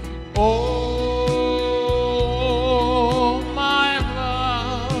 Oh, my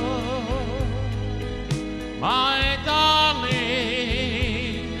love, my darling,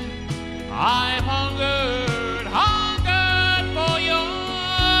 I've hungered for your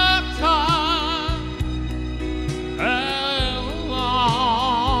touch and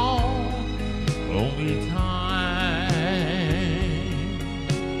long, lonely time.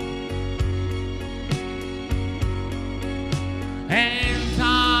 And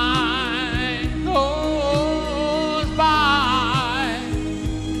time goes by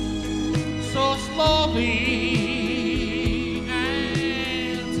so slowly,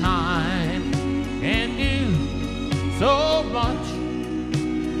 and time can do so much.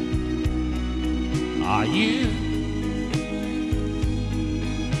 Are you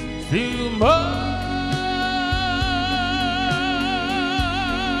still mine?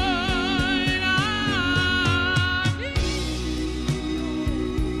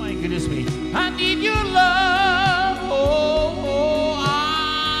 My goodness me, I need your love. Oh,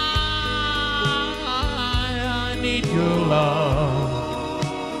 I need your love.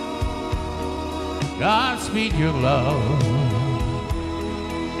 Godspeed your love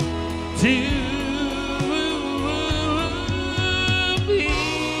to me.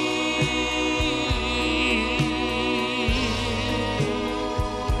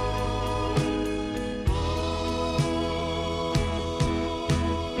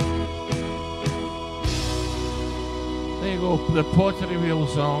 There you go, the pottery wheel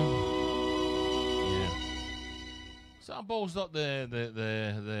song. Yeah. So I ballsed up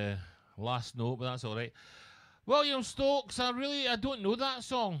the last note, but that's all right. William Stokes, I don't know that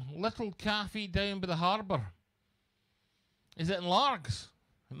song. Little Cafe Down by the Harbour. Is it in Largs?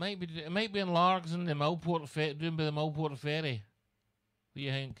 It might be in Largs in the Millport down by the Millport Ferry. What do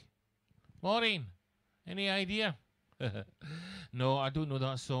you think? Maureen, any idea? No, I don't know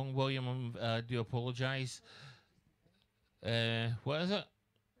that song, William. I do apologise. What is it?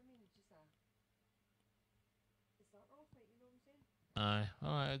 Aye,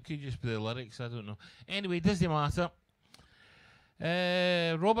 it could just be the lyrics, I don't know. Anyway, doesn't matter.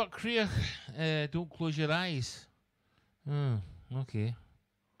 Robert Creech, Don't Close Your Eyes. Okay.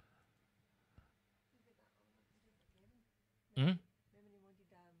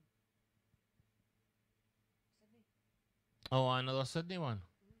 Oh, another Sydney one.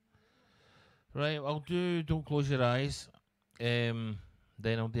 Right, I'll do Don't Close Your Eyes. Then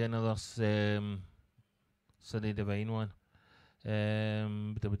I'll do another Sydney Divine one.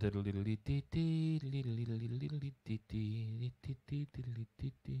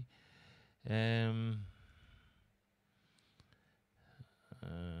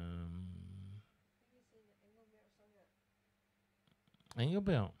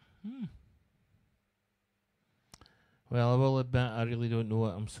 Engelbert. Well, I will admit I really don't know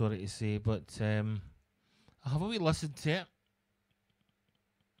it, I'm sorry to say, but I'll have a wee listen to it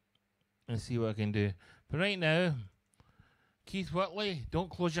and see what I can do. But right now, Keith Whitley, Don't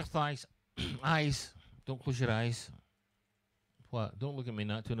Close Your Thighs. Eyes. Don't close your eyes. What? Don't look at me in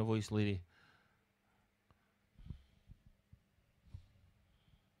that tone of voice, lady.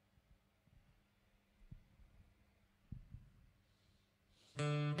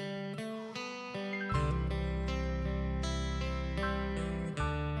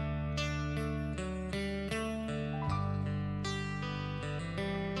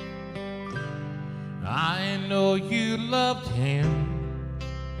 know you loved him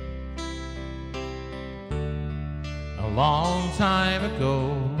a long time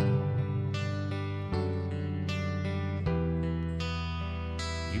ago.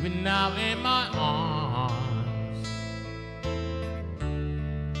 Even now in my arms,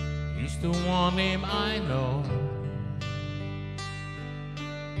 you still want him, I know.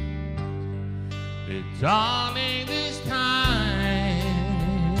 But darling, this time,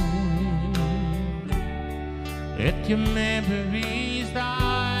 let your memories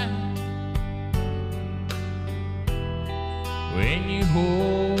die. When you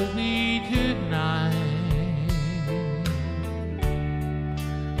hold me tonight,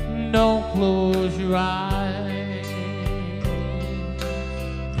 don't close your eyes.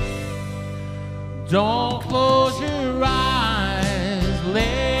 Don't close your eyes,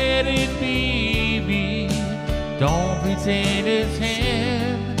 let it be me. Don't pretend it's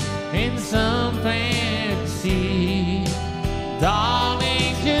him in some fantasy.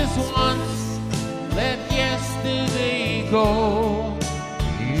 Darling, just once, let yesterday go.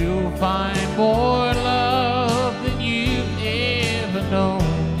 You'll find more love than you've ever known.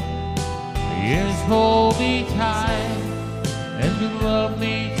 Just hold me tight and be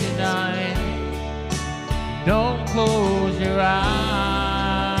lovely tonight. Don't close your eyes.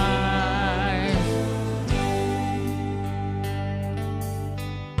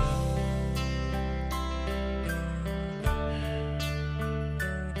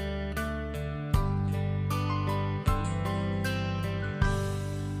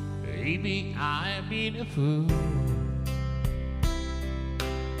 Baby, I've been a fool,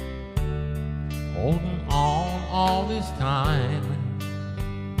 holding on all this time.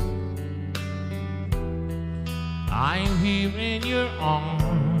 I'm here in your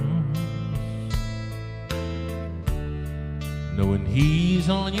arms, knowing he's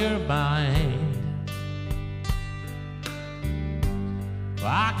on your mind.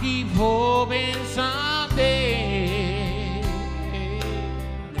 I keep hoping someday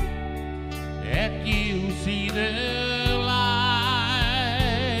that you see the light.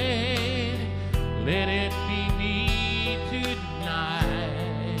 Let it be me tonight.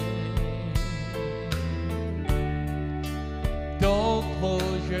 Don't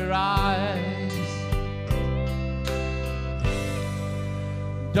close your eyes.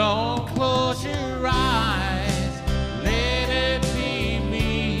 Don't close your eyes. Let it be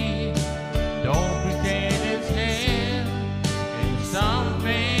me. Don't pretend it's him in some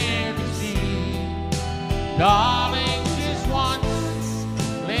fantasy. Darling, just once,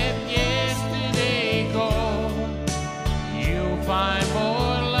 let yesterday go. You'll find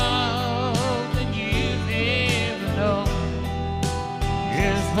more love than you've ever known.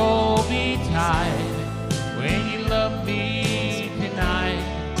 Just hold me tight when you love me tonight.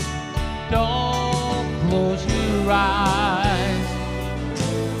 Don't close your eyes.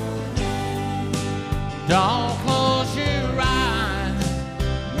 Don't close your eyes.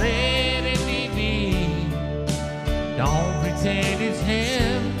 Let it be me. Don't pretend it's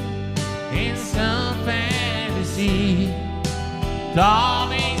him in some fantasy.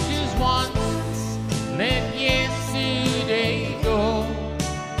 Darling, just once, let yesterday go.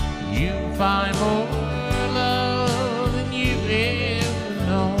 You find more love than you've ever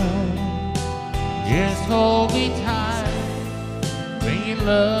known. Just hold me tight when you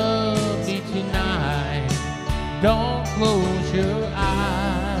love me tonight. Don't close your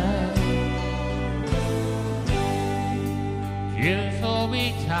eyes. Just hold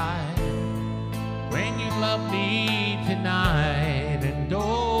me tight when you love me tonight. And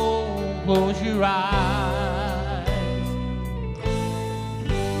don't close your eyes.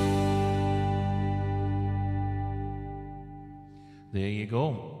 There you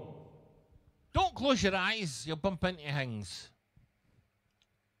go. Don't close your eyes, you'll bump into things.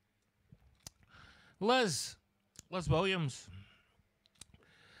 Liz Williams.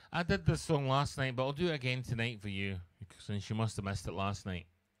 I did this song last night, but I'll do it again tonight for you, since you must have missed it last night.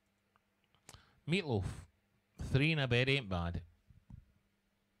 Meatloaf, 3 in a bed ain't bad.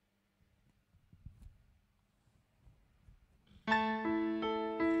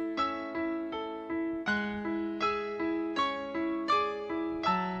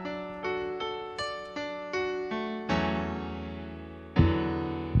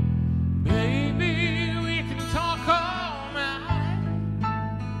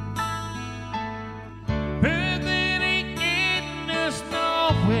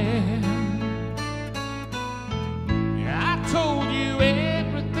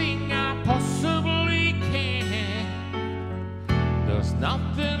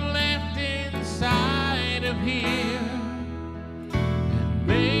 Nothing left inside of here. And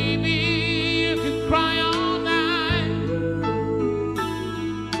baby, you can cry all night.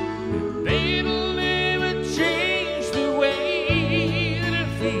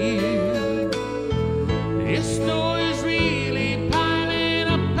 you. This snow is really piling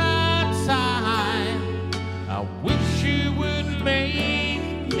up outside. I wish you would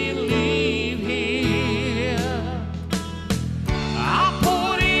make me leave here. I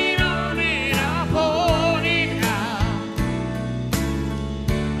poured it on it, I poured it out.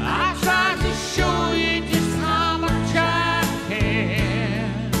 I tried to show you just how much I care.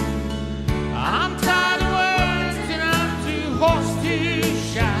 I'm tired of words and I'm too hoarse to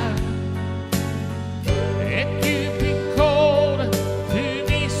shout. It you've been cold to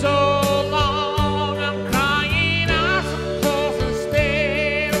me so long, I'm crying out some close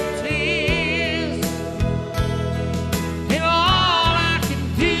instead of tears. And all I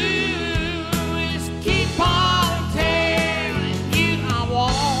can do is keep on telling you I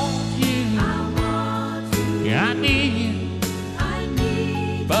want you. Yeah, I need you.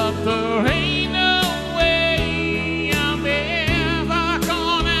 But there ain't no way I'm ever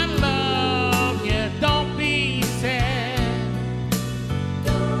gonna love you. Don't be sad.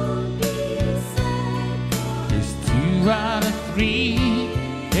 It's 2 out of 3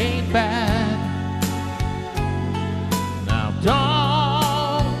 ain't bad. Now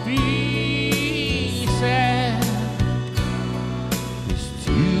don't be sad. It's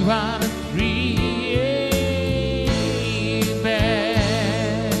 2 out of 3 ain't bad.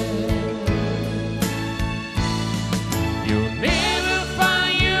 You'll never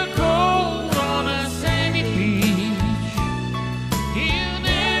find your gold on a sandy beach. You'll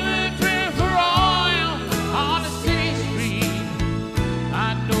never drift for oil on a city street.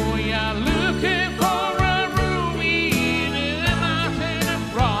 I know you're looking for a ruby in a mountain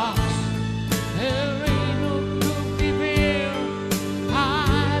of rocks. There ain't no cookie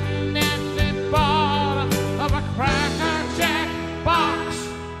hiding at the bottom of a Cracker Jack box.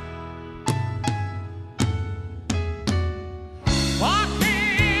 I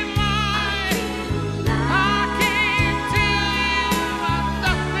can't lie, I can't tell you I'm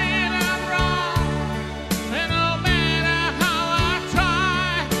nothing I'm wrong. And no matter how I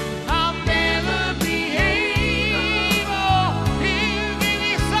try, I'll never be able to give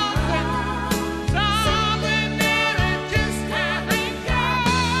you something that I just haven't got.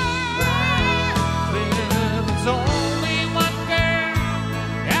 Well, there's only one girl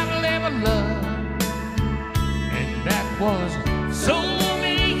I've ever loved, and that was so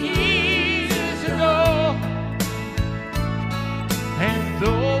many years ago. And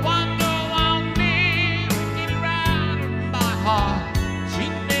though I know I'll never get it right in my heart, she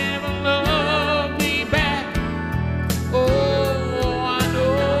never loved me back. Oh, I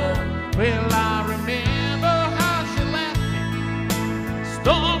know. Well, I remember how she left me,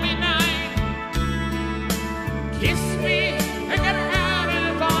 stormy night, kissed me and got out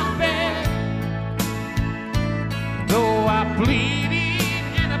of our bed. Though I pleaded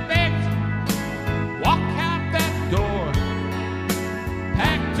and I begged, walk out that door,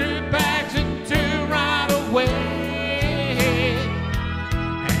 packed her bags and turned right away.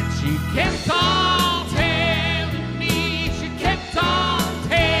 And she kept on telling me, she kept on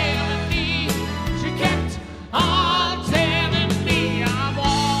telling me, she kept on telling me, I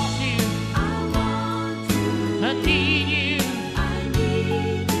want you, I need you.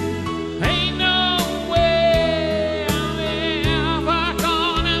 Ain't no way I'm ever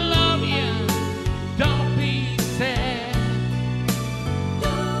gonna love you. Don't be sad.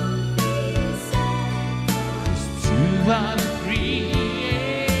 It's 2 out of 3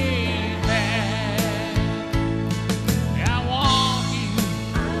 ain't bad. I want you,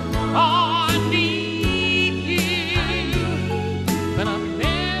 oh, I need you. But I'm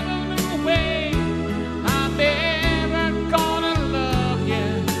never no way I'm ever gonna love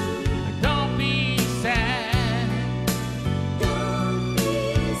you. Don't be sad.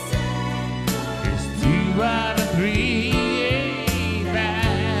 It's 2 out of 3 ain't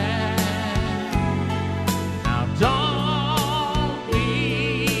bad. Now don't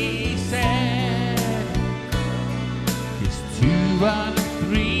be sad. It's 2 out of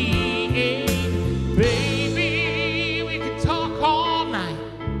 3 ain't. Baby, we can talk all night,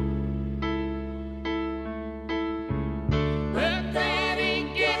 but that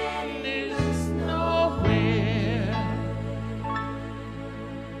ain't getting us nowhere.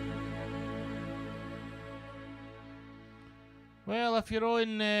 Well, if you're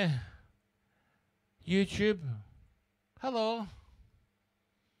on YouTube, hello.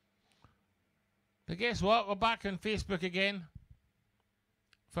 But guess what? We're back on Facebook again.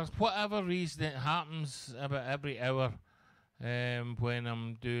 For whatever reason, it happens about every hour when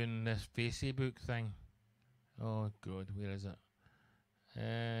I'm doing this Facebook thing. Oh God, where is it?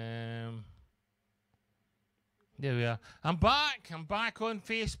 There we are. I'm back. I'm back on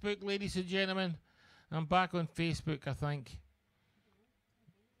Facebook, ladies and gentlemen. I'm back on Facebook, I think.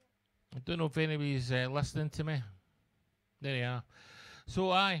 I don't know if anybody's listening to me. There you are. So,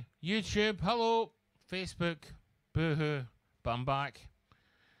 aye, YouTube, hello. Facebook, boo-hoo. But I'm back.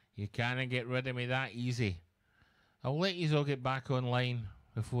 You can't get rid of me that easy. I'll let you all get back online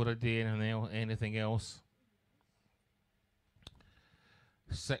before I do anything else.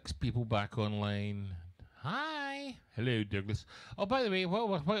 6 people back online. Hi, hello, Douglas. Oh, by the way,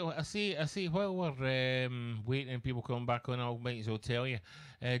 while I see while we're waiting and people coming back on, I might as well tell you,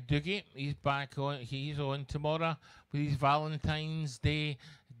 Dougie, he's back on. He's on tomorrow with his Valentine's Day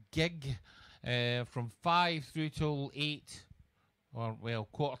gig, from 5 through till 8, or well,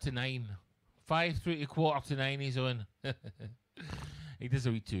 8:45. 5 through to 8:45. He's on. He does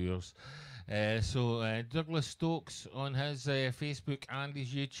a wee 2 hours. So Douglas Stokes on his Facebook and his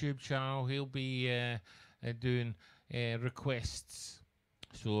YouTube channel, he'll be doing requests.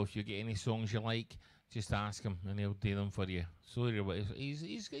 So if you get any songs you like, just ask him and he'll do them for you. So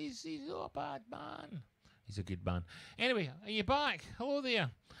he's not a bad man. He's a good man. Anyway, are you back? Hello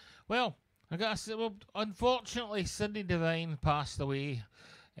there. Well, I got to say, well, unfortunately, Sydney Devine passed away.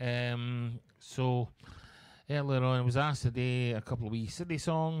 So earlier on, I was asked today a couple of wee Sydney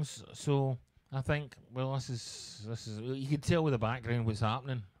songs. So I think, well, this is you can tell with the background what's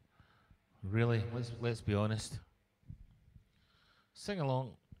happening. Really, let's be honest. Sing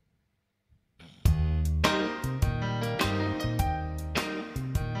along.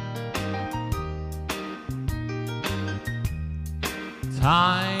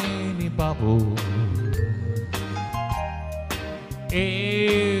 Tiny bubble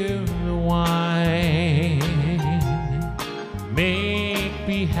in the wine, make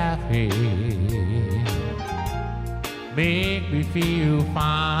me happy, make me feel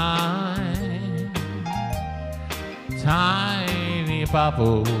fine. Tiny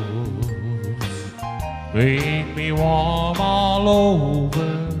bubbles make me warm all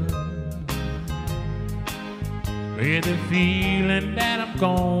over, with the feeling that I'm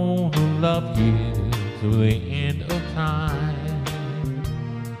gonna love you till the end of time.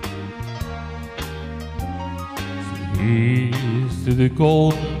 So here's to the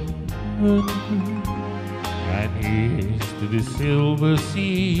golden moon, and here's to the silver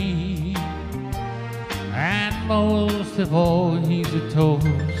sea, and most of all, here's a toast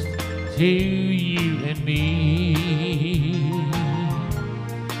to you and me.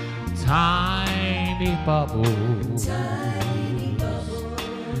 Tiny bubbles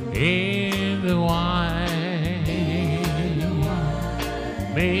in the wine,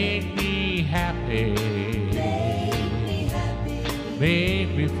 make me happy,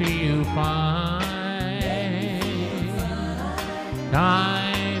 make me feel fine.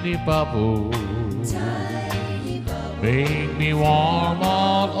 Tiny bubbles make me warm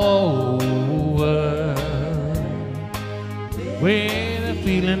all over, with a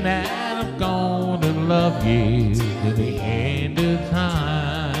feeling that I'm gonna love you to the end of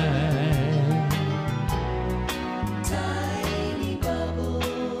time. Tiny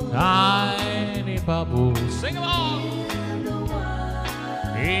bubbles, tiny bubbles, sing along.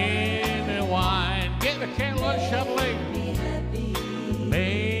 In the wine, get the candle out, shoveling.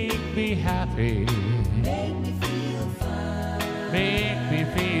 Make me happy, make me feel fine, make me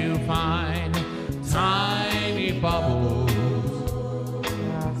feel fine. Tiny bubbles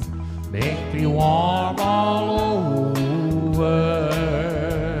make me warm all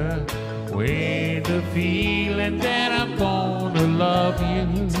over, with the feeling that I'm gonna love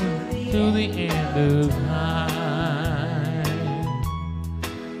you to the end of time.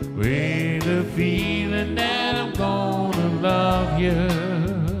 With the feeling that I'm gonna love you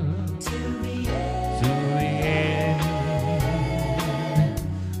to the end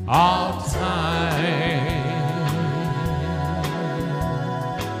of time.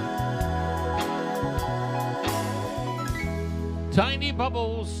 Tiny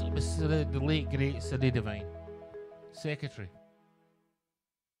Bubbles, Mr. The late great Sydney Devine, Secretary.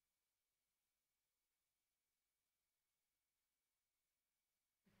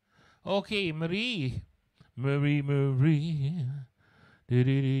 Okay, Marie. Luther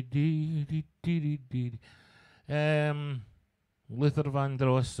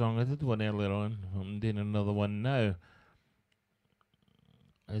Vandross song. I did one earlier on. I'm doing another one now.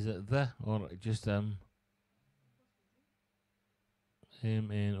 Is it the or just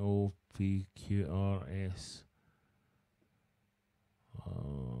MNOPQRS?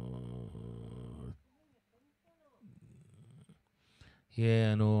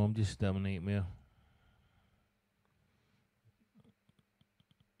 Yeah, I know. I'm just a nightmare.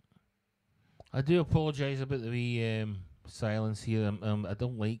 I do apologise about the wee silence here. I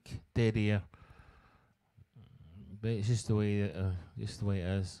don't like dead air, but it's just the way that, just the way it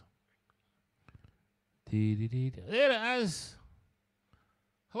is. There it is.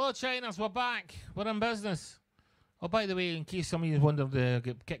 Hello, Chiners. We're back. We're in business. Oh, by the way, in case some of you wondered,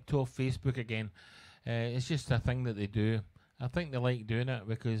 get kicked off Facebook again, it's just a thing that they do. I think they like doing it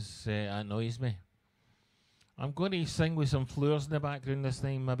because it annoys me. I'm going to sing with some flowers in the background this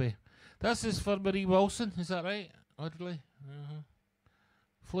time, maybe. This is for Marie Wilson, is that right? Audley?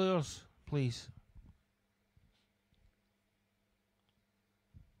 Flowers, please.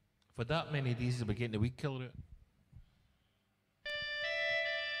 For that many days, we'll be getting the weed killer out.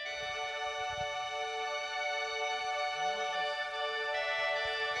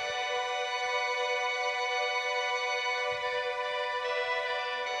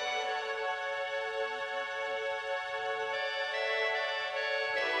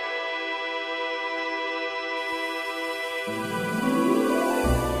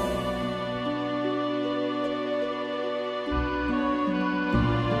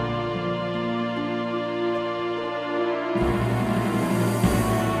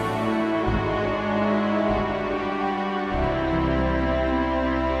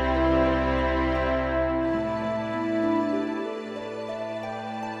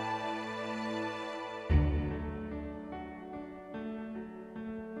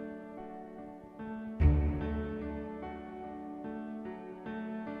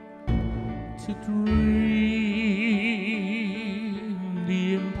 To dream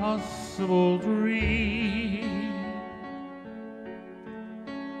the impossible dream,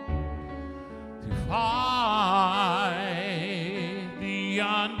 to fight the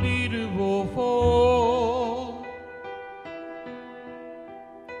unbeatable foe,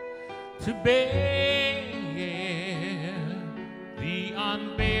 to bear the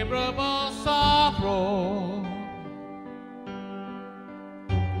unbearable sorrow,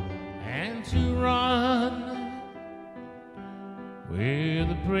 to run where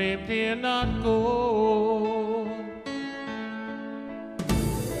the brave dare not go,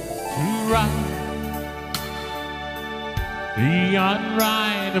 to right the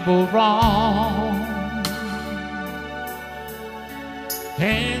unrightable wrong,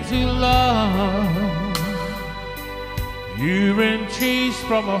 and to love you're in chase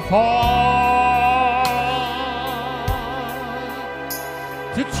from afar,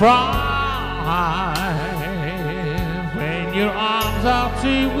 to try when your arms are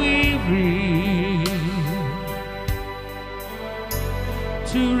too weary,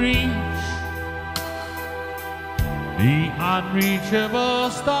 to reach the unreachable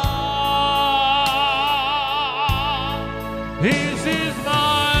star. This is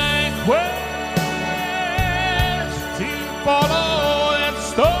my quest to follow that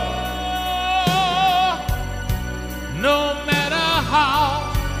star, no matter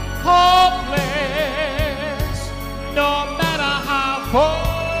how hopeless, no matter how far,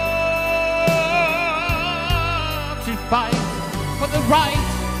 to fight for the right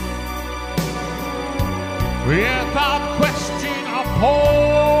without question or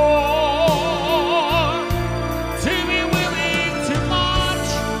pause, to be willing to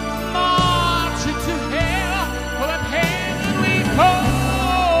march into hell for that heavenly cause.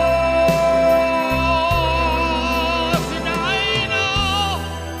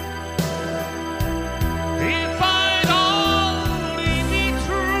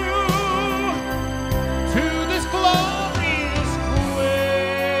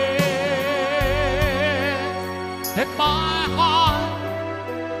 That my heart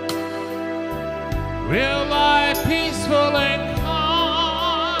will lie peaceful and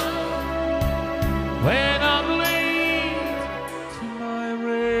calm when I'm laid to my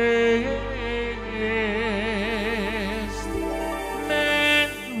rest.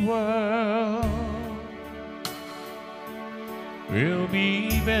 Man's world will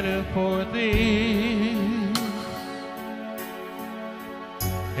be better for this.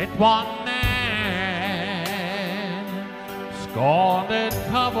 That one scorned and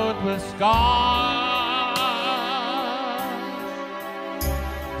covered with scars,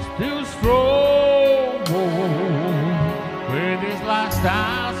 still strong with his last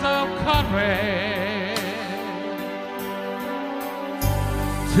ounce of courage,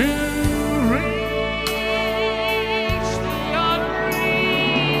 to reach the unreachable,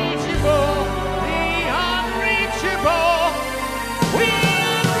 the unreachable, the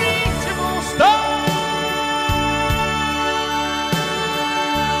unreachable star.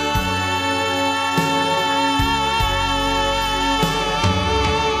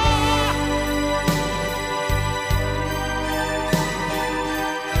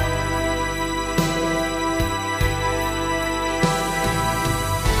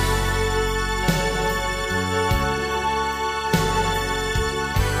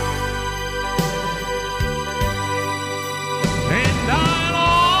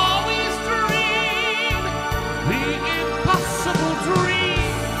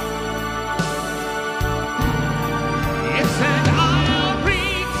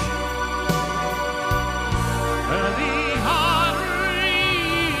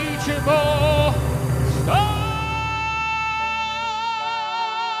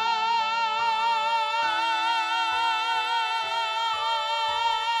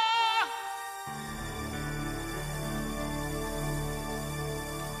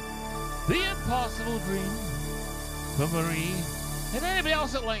 Impossible Dream for Marie. And anybody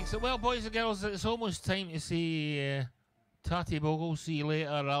else that likes it, well, boys and girls, it's almost time to say Tatty Bogle, see you later,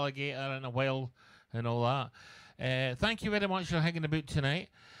 alligator in a while, and all that. Thank you very much for hanging about tonight.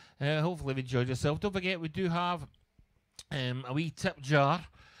 Hopefully you've enjoyed yourself. Don't forget, we do have a wee tip jar,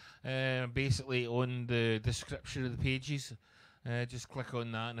 basically on the description of the pages. Just click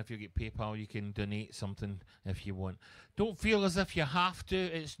on that, and if you get PayPal, you can donate something if you want. Don't feel as if you have to.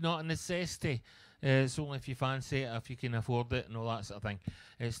 It's not a necessity. It's only if you fancy it, if you can afford it, and all that sort of thing.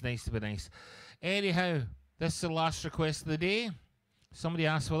 It's nice to be nice. Anyhow, this is the last request of the day. Somebody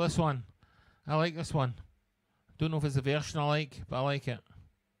asked for this one. I like this one. Don't know if it's a version I like, but I like it.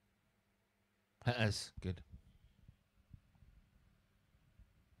 It is. Good.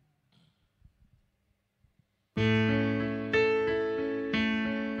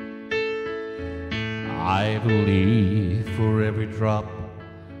 I believe for every drop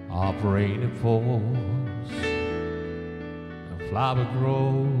of rain that falls, a flower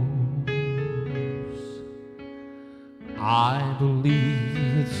grows. I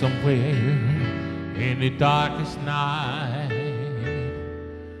believe that somewhere in the darkest night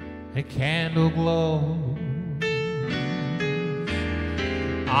a candle glows.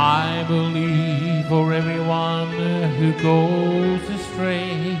 I believe for everyone who goes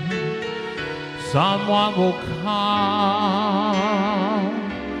astray, someone will come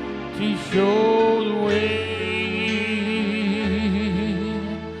to show the way.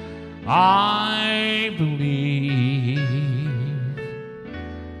 I believe,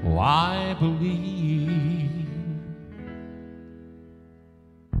 oh, I believe.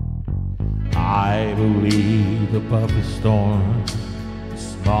 I believe above the storm, the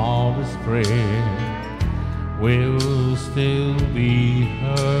smallest prayer will still be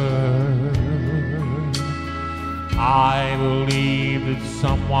heard. I believe that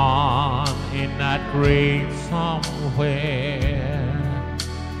someone in that great somewhere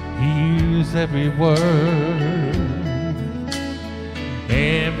hears every word.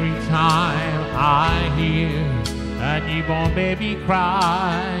 Every time I hear a newborn baby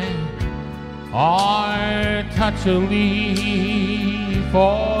cry, or touch a leaf,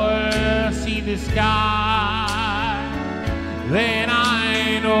 or see the sky, then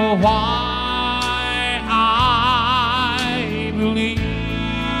I know why I believe.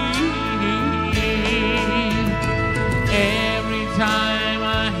 Every time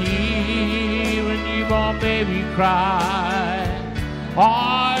I hear a newborn baby cry,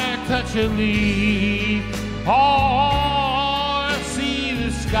 or touch a leaf, or see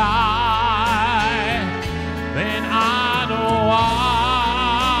the sky, then I know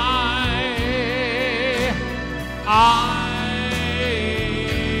I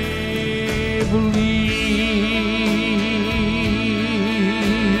believe.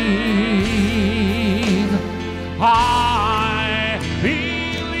 I believe.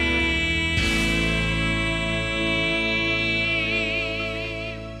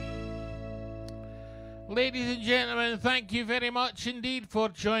 Ladies and gentlemen, thank you very much indeed for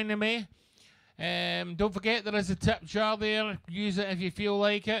joining me. Don't forget there is a tip jar there. Use it if you feel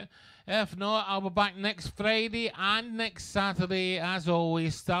like it. If not, I'll be back next Friday and next Saturday, as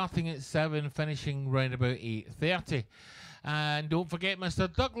always, starting at 7, finishing round about 8:30. And don't forget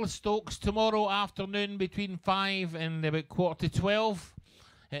Mr. Douglas Stokes tomorrow afternoon between 5 and about 11:45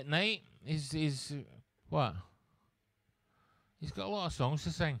 at night. He's what? He's got a lot of songs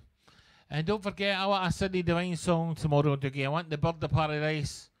to sing. And don't forget, I want a Sydney Divine song tomorrow, Dougie. I want the Bird of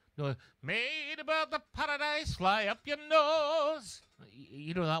Paradise. No, may the bird of paradise fly up your nose.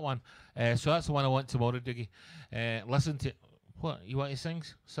 You know that one. So that's the one I want tomorrow, Dougie. Listen to... What? You want to sing,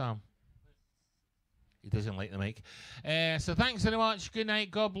 Sam? He doesn't like the mic. So thanks very much. Good night.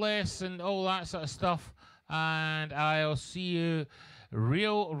 God bless and all that sort of stuff. And I'll see you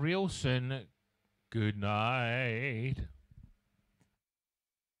real soon. Good night.